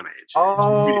Spawn animated.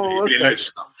 Oh, really knows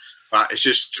stuff. But it's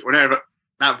just whenever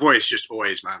that voice, just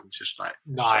always, man. It's just like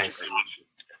nice.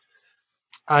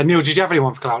 Neil, did you have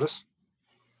anyone for Claudius?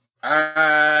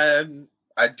 I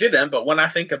didn't, but when I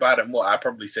think about it more, I'd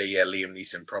probably say Liam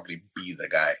Neeson probably be the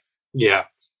guy. Yeah,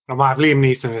 I might have Liam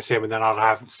Neeson as him, and then I'd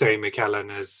have Ian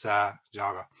McKellen as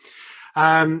Jaga.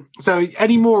 So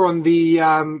any more on the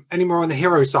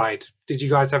hero side? Did you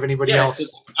guys have anybody else?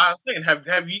 I was thinking,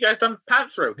 have you guys done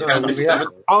Panthro? We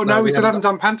still haven't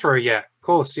done Panthro yet. Of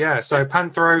course, yeah. So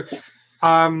Panthro,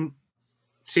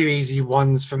 two easy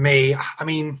ones for me. I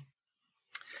mean,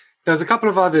 there's a couple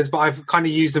of others, but I've kind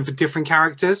of used them for different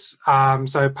characters.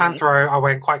 So Panthro, I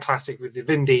went quite classic with the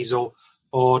Vin Diesel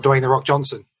or Dwayne The Rock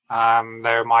Johnson.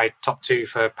 They're my top two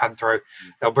for Panthro.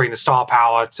 They'll bring the star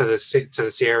power to the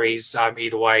series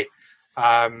either way.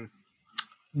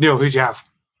 Neil, who'd you have?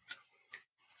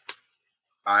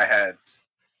 I had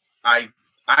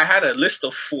a list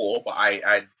of 4, but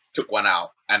I took one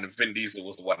out, and Vin Diesel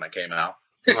was the one that came out.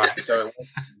 Right. So it was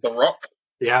The Rock.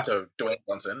 Yeah. So Dwayne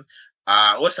Johnson.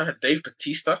 I also had Dave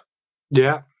Bautista.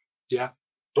 Yeah.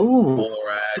 Ooh.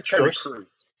 Or Terry Crews.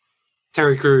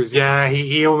 Terry Crews, yeah,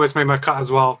 he almost made my cut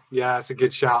as well. Yeah, it's a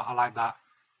good shout. I like that.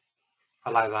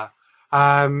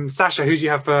 Sasha, who do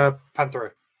you have for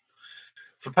Panthro?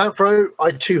 For Panthro,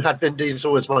 I too had Vin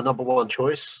Diesel as my number one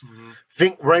choice. Mm-hmm.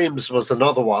 Ving Rhames was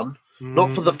another one. Mm-hmm.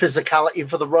 Not for the physicality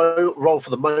for the role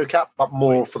for the mocap, but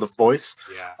more for the voice.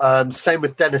 Yeah. Same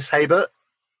with Dennis Haybert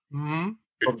from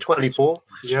 24.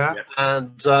 Yeah.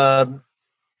 And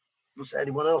was there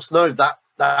anyone else? No, that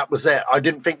was it. I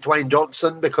didn't think Dwayne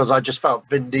Johnson because I just felt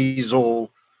Vin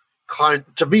Diesel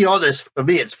to be honest, for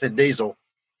me it's Vin Diesel.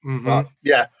 Mm-hmm. But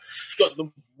yeah. He's got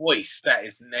the voice that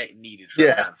is needed for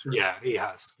Yeah, he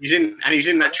has. He's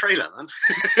in that trailer, man.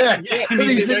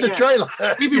 He's in the trailer.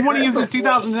 We've been wanting him since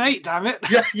 2008, damn it.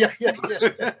 Yeah.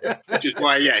 Which is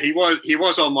why, he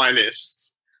was on my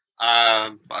list.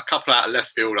 But a couple out of left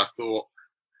field, I thought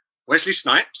Wesley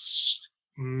Snipes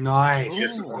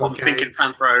Nice. I'm thinking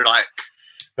Panthro, like,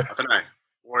 I don't know.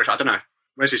 Or I don't know.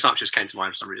 Wesley Snipes just came to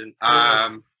mind for some reason.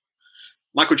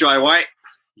 Michael Jai White.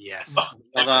 Yes.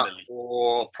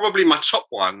 Or probably my top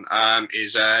one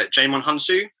is Jaemon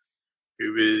Hunsu,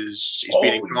 he's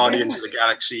been in Guardians of the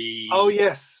Galaxy. Oh,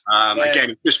 yes. Again,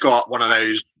 he's just got one of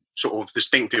those sort of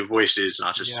distinctive voices. And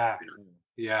I just,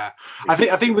 yeah. I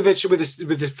think with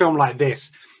this film like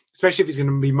this, especially if it's going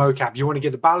to be mocap, you want to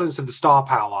get the balance of the star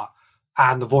power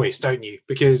and the voice, don't you?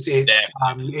 Because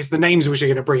it's the names which are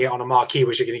going to bring it on a marquee,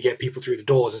 which are going to get people through the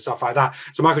doors and stuff like that.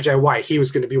 So Michael J. White, he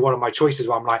was going to be one of my choices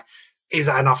where I'm like, is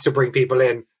that enough to bring people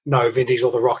in? No, Vin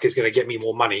Diesel, The Rock is going to get me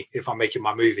more money if I'm making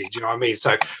my movie. Do you know what I mean?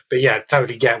 So, but yeah,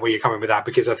 totally get where you're coming with that,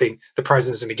 because I think the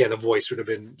presence and again the voice would have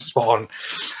been spot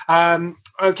on.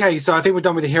 Okay, so I think we're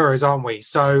done with the heroes, aren't we?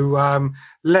 So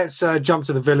let's jump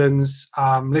to the villains.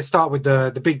 Let's start with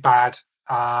the big bad,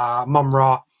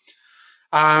 Mum-Ra.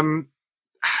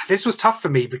 This was tough for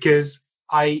me because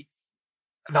I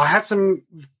had some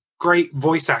great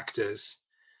voice actors,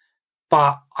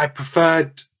 but I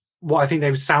preferred what I think they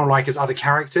would sound like as other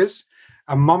characters.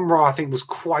 And Mum-Ra, I think, was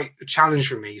quite a challenge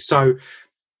for me. So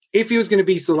if he was going to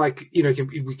be sort of like,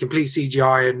 complete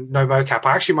CGI and no mocap,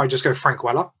 I actually might just go Frank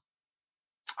Welker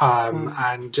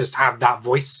and just have that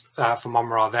voice for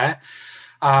Mum-Ra there.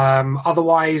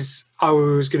 Otherwise, I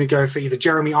was going to go for either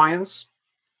Jeremy Irons,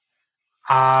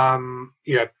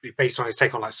 based on his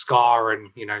take on like Scar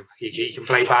and, he can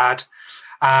play bad,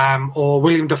 or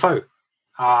William Dafoe.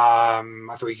 I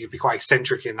thought he could be quite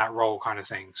eccentric in that role kind of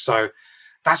thing. So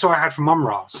that's what I had for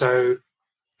Mum-Ra. So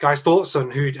guys, thoughts on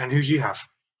who do you have?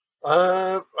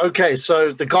 Okay,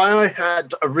 so the guy I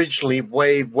had originally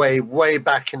way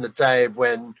back in the day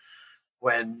way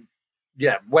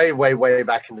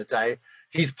back in the day,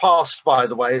 he's passed, by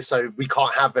the way, so we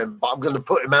can't have him, but I'm going to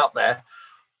put him out there.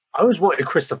 I always wanted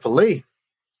Christopher Lee.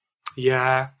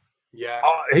 Yeah.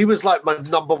 He was like my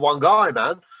number one guy,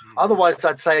 man. Otherwise,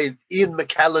 I'd say Ian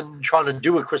McKellen trying to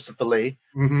do a Christopher Lee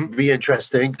would be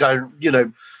interesting. Don't,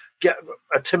 get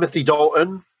a Timothy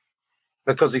Dalton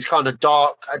because he's kind of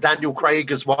dark, a Daniel Craig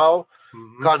as well,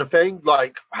 kind of thing.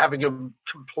 Like having him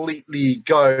completely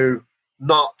go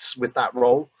nuts with that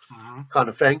role, kind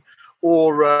of thing.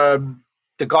 Or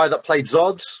the guy that played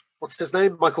Zod. What's his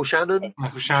name? Michael Shannon.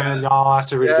 Oh,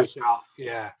 that's a really good shout.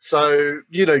 Yeah. So,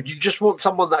 you just want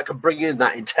someone that can bring in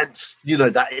that intense,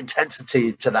 that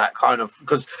intensity to that kind of,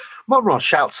 because Mum-Ra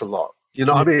shouts a lot. You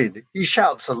know what I mean? He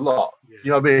shouts a lot. Yeah.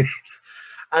 You know what I mean?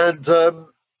 And,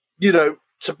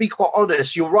 to be quite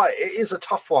honest, you're right. It is a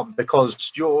tough one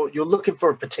because you're looking for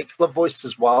a particular voice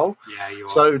as well. Yeah, you are.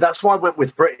 So that's why I went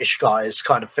with British guys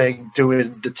kind of thing,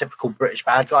 doing the typical British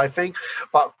bad guy thing.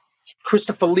 But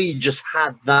Christopher Lee just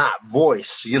had that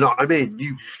voice, you know what I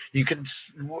mean? You can,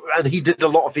 and he did a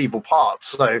lot of evil parts,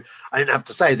 so I didn't have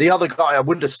to say. The other guy, I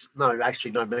wouldn't have,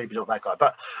 maybe not that guy,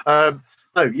 but but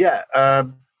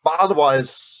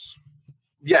otherwise,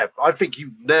 yeah, I think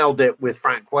you nailed it with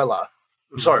Frank Welker.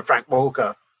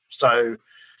 So,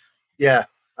 yeah,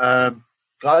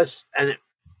 guys, and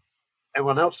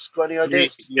anyone else got any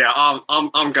ideas? Yeah,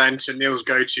 I'm going to Neil's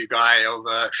go-to guy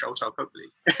over Sholto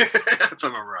Copley for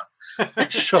Mum-Ra.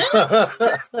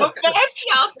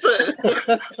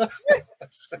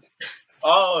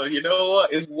 Oh, you know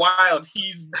what? It's wild.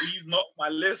 He's not on my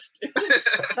list.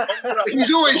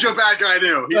 He's always your bad guy,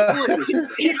 Neil.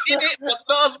 He's in it, but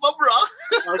not as Mum-Ra.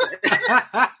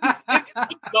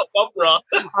 Not Mum-Ra.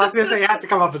 I was going to say he had to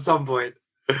come up at some point.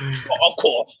 Of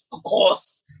course.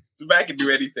 The man can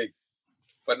do anything.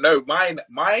 But no,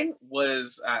 mine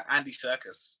was Andy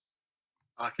Serkis.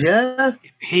 Yeah,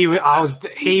 he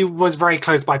was very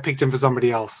close, but I picked him for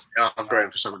somebody else. Yeah, I'm going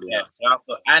for somebody else. So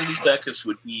Andy Serkis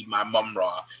would be my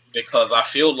Mum-Ra because I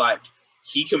feel like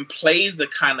he can play the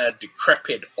kind of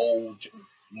decrepit old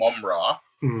Mum-Ra,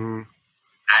 and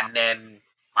then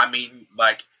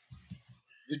the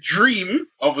dream.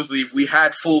 Obviously, if we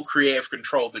had full creative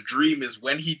control, the dream is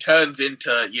when he turns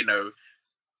into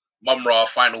Mum-Ra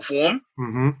final form.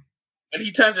 When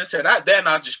he turns into that, then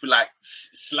I'll just be like,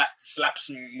 slap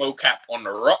some mocap on the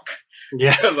Rock.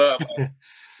 Yeah. Because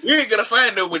we ain't going to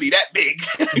find nobody that big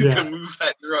who can move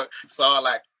like the Rock. So I'll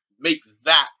make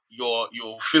that your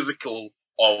physical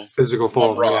form,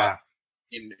 Mum-Ra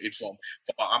in form.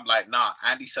 But I'm like, nah,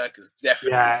 Andy Serkis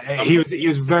definitely. Yeah, he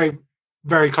was very,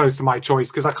 very close to my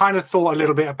choice because I kind of thought a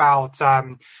little bit about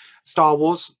Star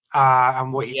Wars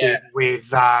and what he did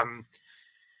with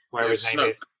where his name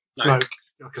is. Snoke.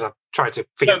 Because I've tried to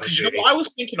figure out. Because you know what I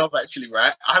was thinking of actually,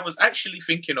 right? I was actually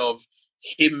thinking of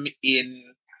him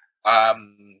in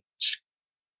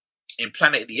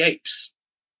Planet of the Apes.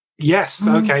 Yes.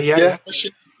 Okay. Yeah.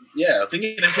 Yeah,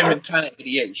 thinking of him in Planet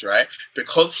ADH, right?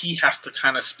 Because he has to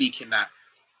kind of speak in that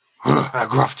a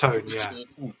gruff tone, yeah.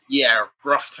 Yeah,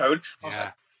 gruff tone. I was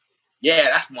like, yeah,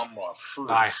 that's Mumra.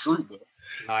 Nice.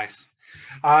 Nice.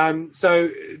 So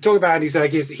talking about Andy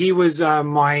Serkis, he was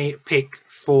my pick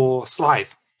for Slythe.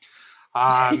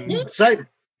 Same.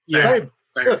 So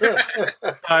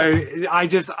I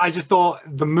just thought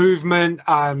the movement,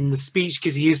 the speech,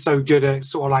 because he is so good at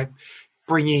sort of like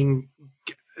bringing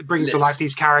to life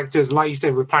these characters. Like you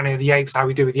said with Planet of the Apes, how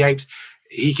we do with the apes,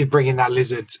 he could bring in that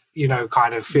lizard,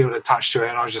 kind of feel and touch to it.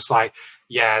 And I was just like,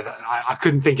 yeah, I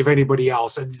couldn't think of anybody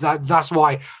else. And that's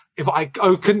why if I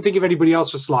couldn't think of anybody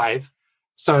else for Slythe,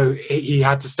 so he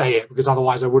had to stay it, because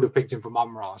otherwise I would have picked him for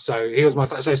Mumra. So he was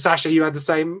so Sasha, you had the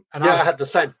same? And I had the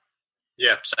same.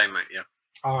 Yeah, same, mate, yeah.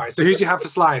 All right, so who do you have for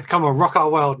Slythe? Come on, rock our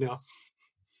world, Neil.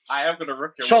 I am going to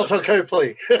rock your Shelton world.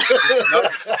 Copley. No,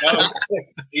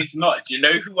 it's not. Do you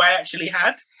know who I actually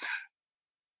had?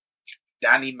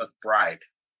 Danny McBride.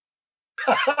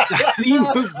 Danny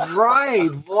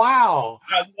McBride, wow.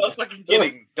 I'm not fucking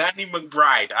kidding. Danny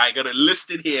McBride. I got it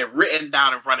listed here, written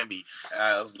down in front of me.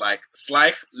 I was like,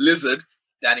 Slythe, Lizard,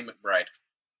 Danny McBride.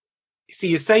 See,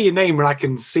 you say your name and I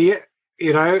can see it,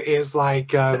 it's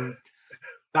like,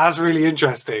 that's really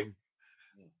interesting.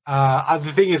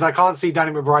 The thing is, I can't see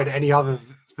Danny McBride any other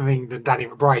thing than Danny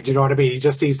McBride. Do you know what I mean? He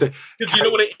just seems to you know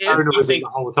what it is? I think the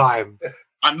whole time.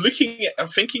 I'm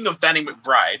thinking of Danny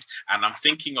McBride, and I'm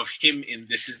thinking of him in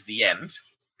This Is the End.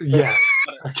 Yes.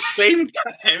 But at the same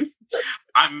time,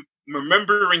 I'm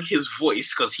remembering his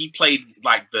voice because he played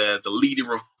like the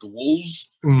leader of the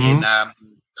wolves in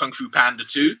Kung Fu Panda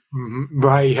 2. Mm-hmm.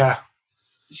 Right, yeah.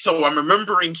 So I'm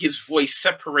remembering his voice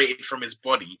separated from his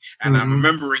body, and I'm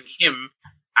remembering him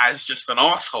as just an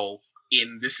asshole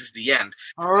in This Is the End.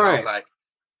 All right. I'm like,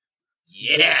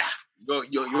 yeah.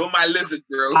 You're my lizard,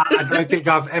 bro. I don't think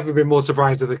I've ever been more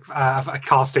surprised with the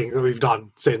casting that we've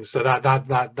done since. So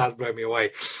that's blown me away.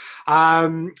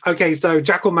 Okay, so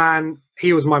Jackalman,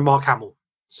 he was my Mark Hamill.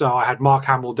 So I had Mark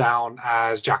Hamill down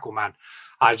as Jackalman.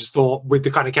 I just thought with the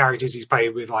kind of characters he's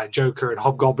played with, like Joker and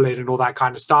Hobgoblin and all that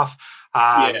kind of stuff,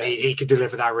 he could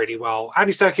deliver that really well.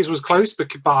 Andy Serkis was close,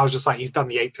 but I was just like, he's done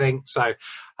the ape thing. So,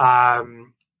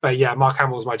 but yeah, Mark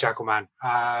Hamill was my Jackalman.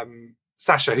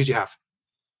 Sasha, who'd you have?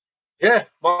 Yeah,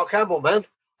 Mark Hamill, man.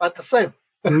 I had the same.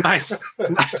 Nice. I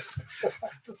had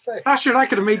the same. Sasha and I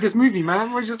could have made this movie,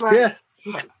 man. We're just like,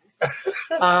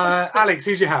 Alex,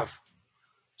 who'd you have?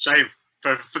 Same.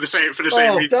 For the same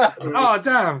reason. Damn. Oh,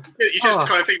 damn. You just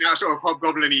kind of think that sort of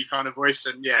hobgoblin-y kind of voice,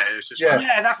 and it's just yeah,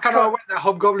 that's kind of I went that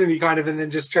hobgoblin-y kind of, and then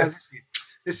just transition.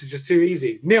 This is just too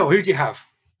easy. Neil, who'd you have?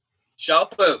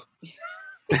 Shelton.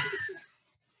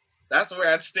 That's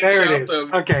where I'd stick there Shelton. It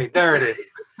is. Okay, there it is.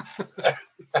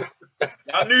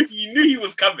 You knew he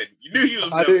was coming. You knew he was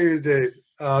coming. I knew he was doing.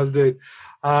 I was doing.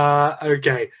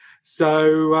 Okay,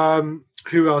 so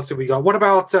who else have we got? What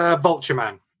about Vulture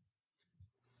Man?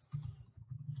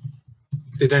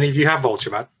 Did any of you have Vulture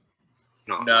Man?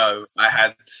 No, I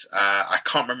had. I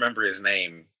can't remember his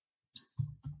name.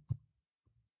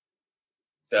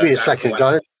 Give me a second,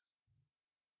 guys.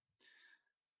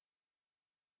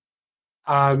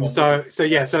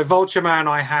 So Vulture Man,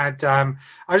 I had. I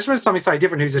just wanted something slightly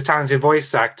different. Who's a talented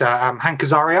voice actor? Hank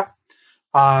Azaria.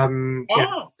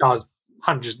 Does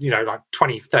hundreds, like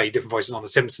 20, 30 different voices on The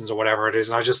Simpsons or whatever it is.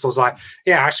 And I just was like,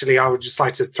 actually, I would just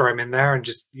like to throw him in there and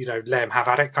just, let him have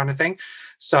at it kind of thing.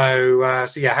 So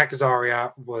Hank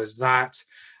Azaria was that.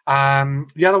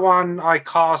 The other one I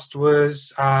cast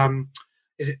was,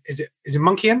 is it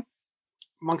Monkeyan?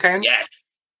 Monkeyan? Yes,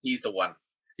 he's the one.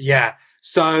 Yeah.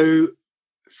 So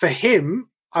for him,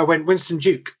 I went Winston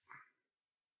Duke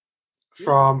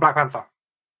from Black Panther.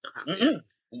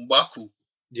 M'Baku.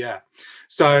 Yeah.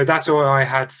 So that's all I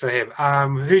had for him.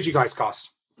 Who'd you guys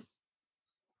cast?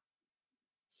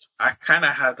 I kind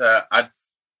of had that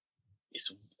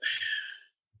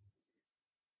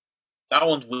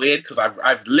one's weird because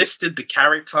I've listed the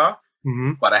character,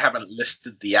 but I haven't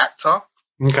listed the actor.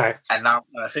 Okay. And now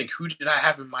I think, who did I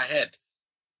have in my head?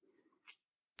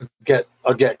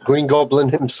 I'll get Green Goblin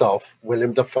himself,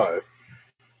 Willem Dafoe.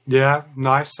 Yeah,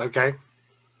 nice. Okay.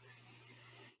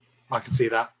 I can see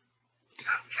that.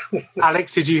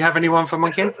 Alex, did you have anyone for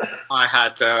Monkeyan? I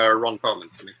had Ron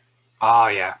Perlman for me. Oh,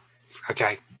 yeah.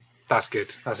 Okay. That's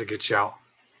good. That's a good shout.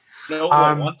 No,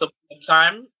 once upon a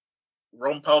time,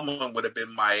 Ron Perlman would have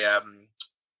been my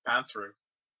Panther.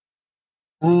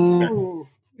 Ooh,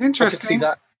 interesting. I could see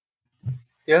that.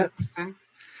 Yeah. Interesting.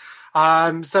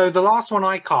 So the last one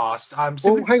I cast. Hang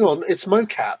on, it's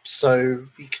mocap, so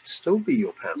you could still be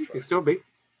your Panther. You could still be.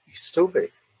 You could still be.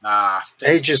 Nah,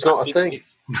 age is not a thing.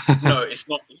 No, it's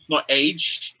not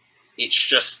age. It's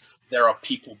just there are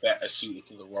people better suited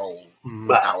to the role.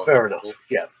 Fair enough.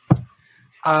 Yeah.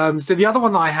 So the other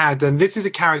one that I had, and this is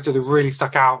a character that really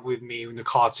stuck out with me in the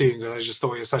cartoon because I just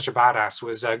thought he was such a badass,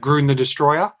 was Groon the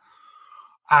Destroyer.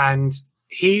 And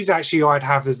he's actually who I'd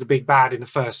have as the big bad in the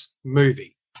first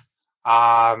movie. So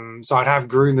I'd have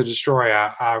Groon the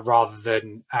Destroyer rather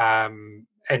than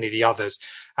any of the others.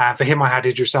 For him, I had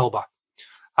Idris Elba.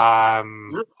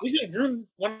 Isn't Groon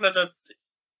one of the...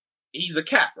 He's a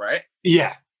cat, right?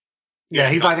 Yeah. Yeah,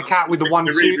 he's like the cat with the one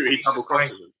tooth.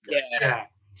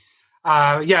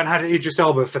 And had Idris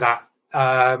Elba for that.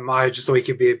 I just thought he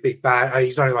could be a big bad.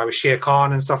 He's not like with Shere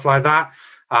Khan and stuff like that.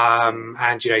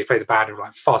 And he played the bad in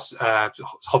like Hobbs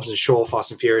and Shaw,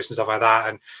 Fast and Furious and stuff like that.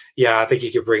 And I think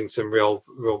he could bring some real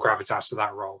gravitas to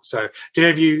that role. So, did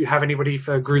any of you have anybody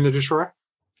for Groon the Destroyer?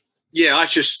 Yeah, I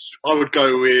would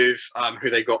go with who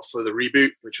they got for the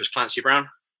reboot, which was Clancy Brown.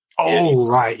 Oh,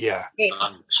 right, yeah.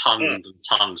 Tons and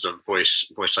tons of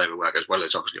voiceover work, as well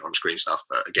as obviously on-screen stuff.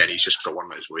 But again, he's just got one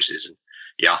of those voices, and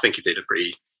I think he did a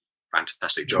pretty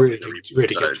fantastic job. Really good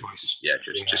choice. Yeah,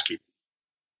 just keep.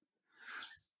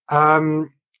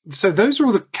 So those are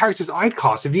all the characters I'd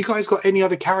cast. Have you guys got any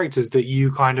other characters that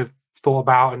you kind of thought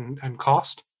about and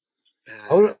cast?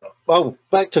 Well,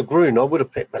 back to Groon, I would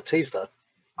have picked Batista.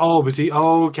 Oh,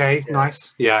 okay,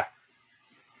 nice. Yeah.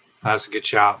 That's a good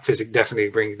shout. Definitely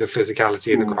bring the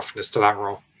physicality and the gruffness to that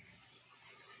role.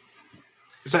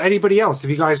 So anybody else? Have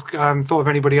you guys thought of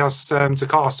anybody else to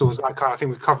cast, or was that kind of thing?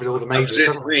 We've covered all the majors.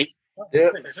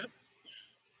 Yeah.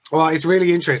 Well, it's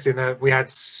really interesting that we had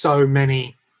so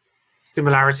many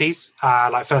similarities,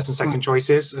 like first and second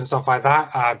choices and stuff like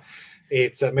that.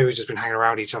 It's maybe we've just been hanging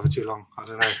around each other too long. I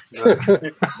don't know.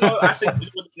 No, I think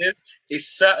what it is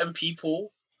certain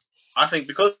people. I think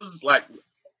because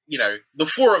the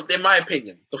four of, in my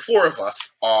opinion, the four of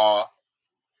us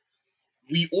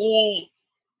we all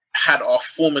had our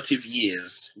formative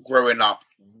years growing up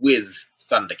with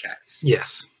Thundercats.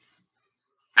 Yes.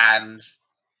 And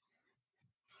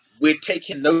we're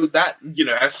taking that,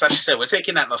 as Sasha said, we're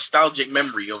taking that nostalgic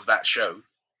memory of that show.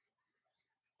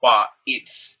 But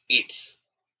it's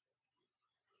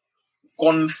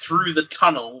gone through the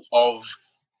tunnel of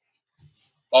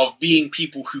being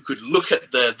people who could look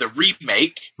at the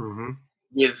remake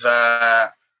with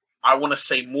I want to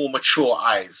say more mature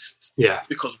eyes. Yeah.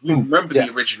 Because we remember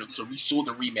the original, so we saw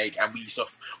the remake and we saw,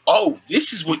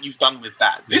 this is what you've done with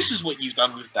that. This is what you've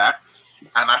done with that.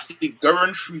 And I think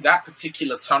going through that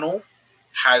particular tunnel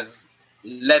has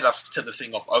led us to the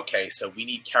thing of, okay, so we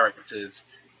need characters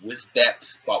with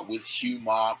depth, but with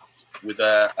humor, with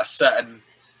a certain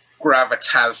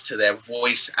gravitas to their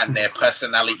voice and their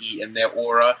personality and their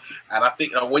aura. And I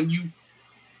think when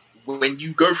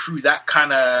you go through that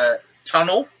kind of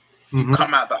tunnel, you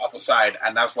come out the other side,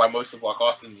 and that's why most of our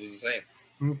castings is the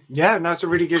same. Yeah, no, it's a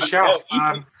really good shout.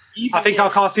 I think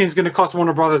our casting is going to cost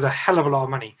Warner Brothers a hell of a lot of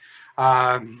money.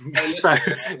 So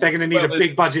they're going to need a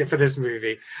big budget for this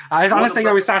movie. Unless they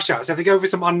go with Sasha. So if they go with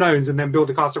some unknowns and then build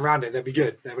the cast around it, they'll be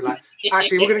good. They'll be like,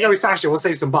 actually, we're going to go with Sasha. We'll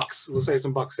save some bucks. We'll save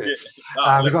some bucks here.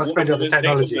 We've got to spend it on the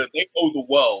technology. They owe the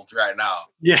world right now.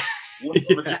 Yeah. You're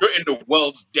in the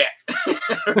world's debt.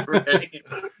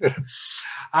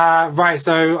 Right.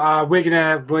 So we're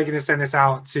gonna send this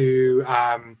out to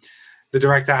the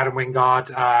director Adam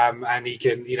Wingard, and he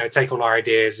can take all our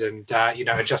ideas and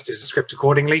adjust his script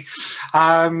accordingly.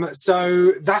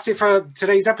 So that's it for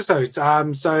today's episode.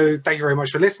 So thank you very much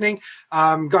for listening,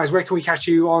 guys. Where can we catch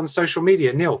you on social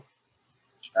media, Neil?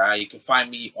 You can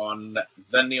find me on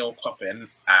the Neil Coppin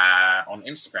on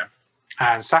Instagram.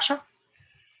 And Sasha?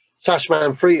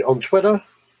 Sashman3 on Twitter.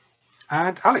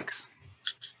 And Alex?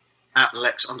 At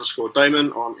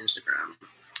Lex_Damon on Instagram.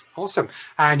 Awesome.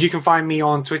 And you can find me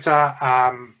on Twitter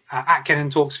at Kenan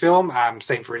Talks Film.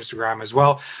 Same for Instagram as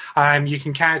well. You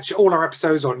can catch all our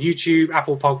episodes on YouTube,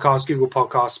 Apple Podcasts, Google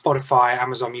Podcasts, Spotify,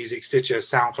 Amazon Music, Stitcher,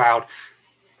 SoundCloud.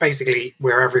 Basically,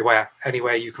 we're everywhere.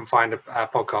 Anywhere you can find a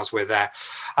podcast, we're there.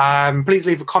 Please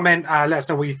leave a comment. Let us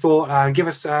know what you thought. Give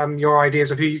us your ideas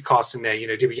of who you cast in there.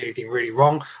 Did we get anything really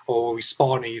wrong, or were we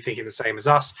spot on? Are you thinking the same as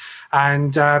us?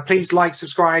 And please like,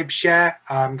 subscribe, share.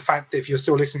 The fact that if you're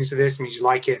still listening to this means you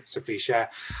like it, so please share.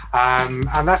 And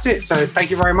that's it. So thank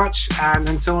you very much. And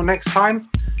until next time,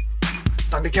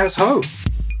 ThunderCats ho!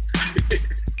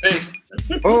 Peace.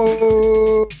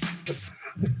 Oh.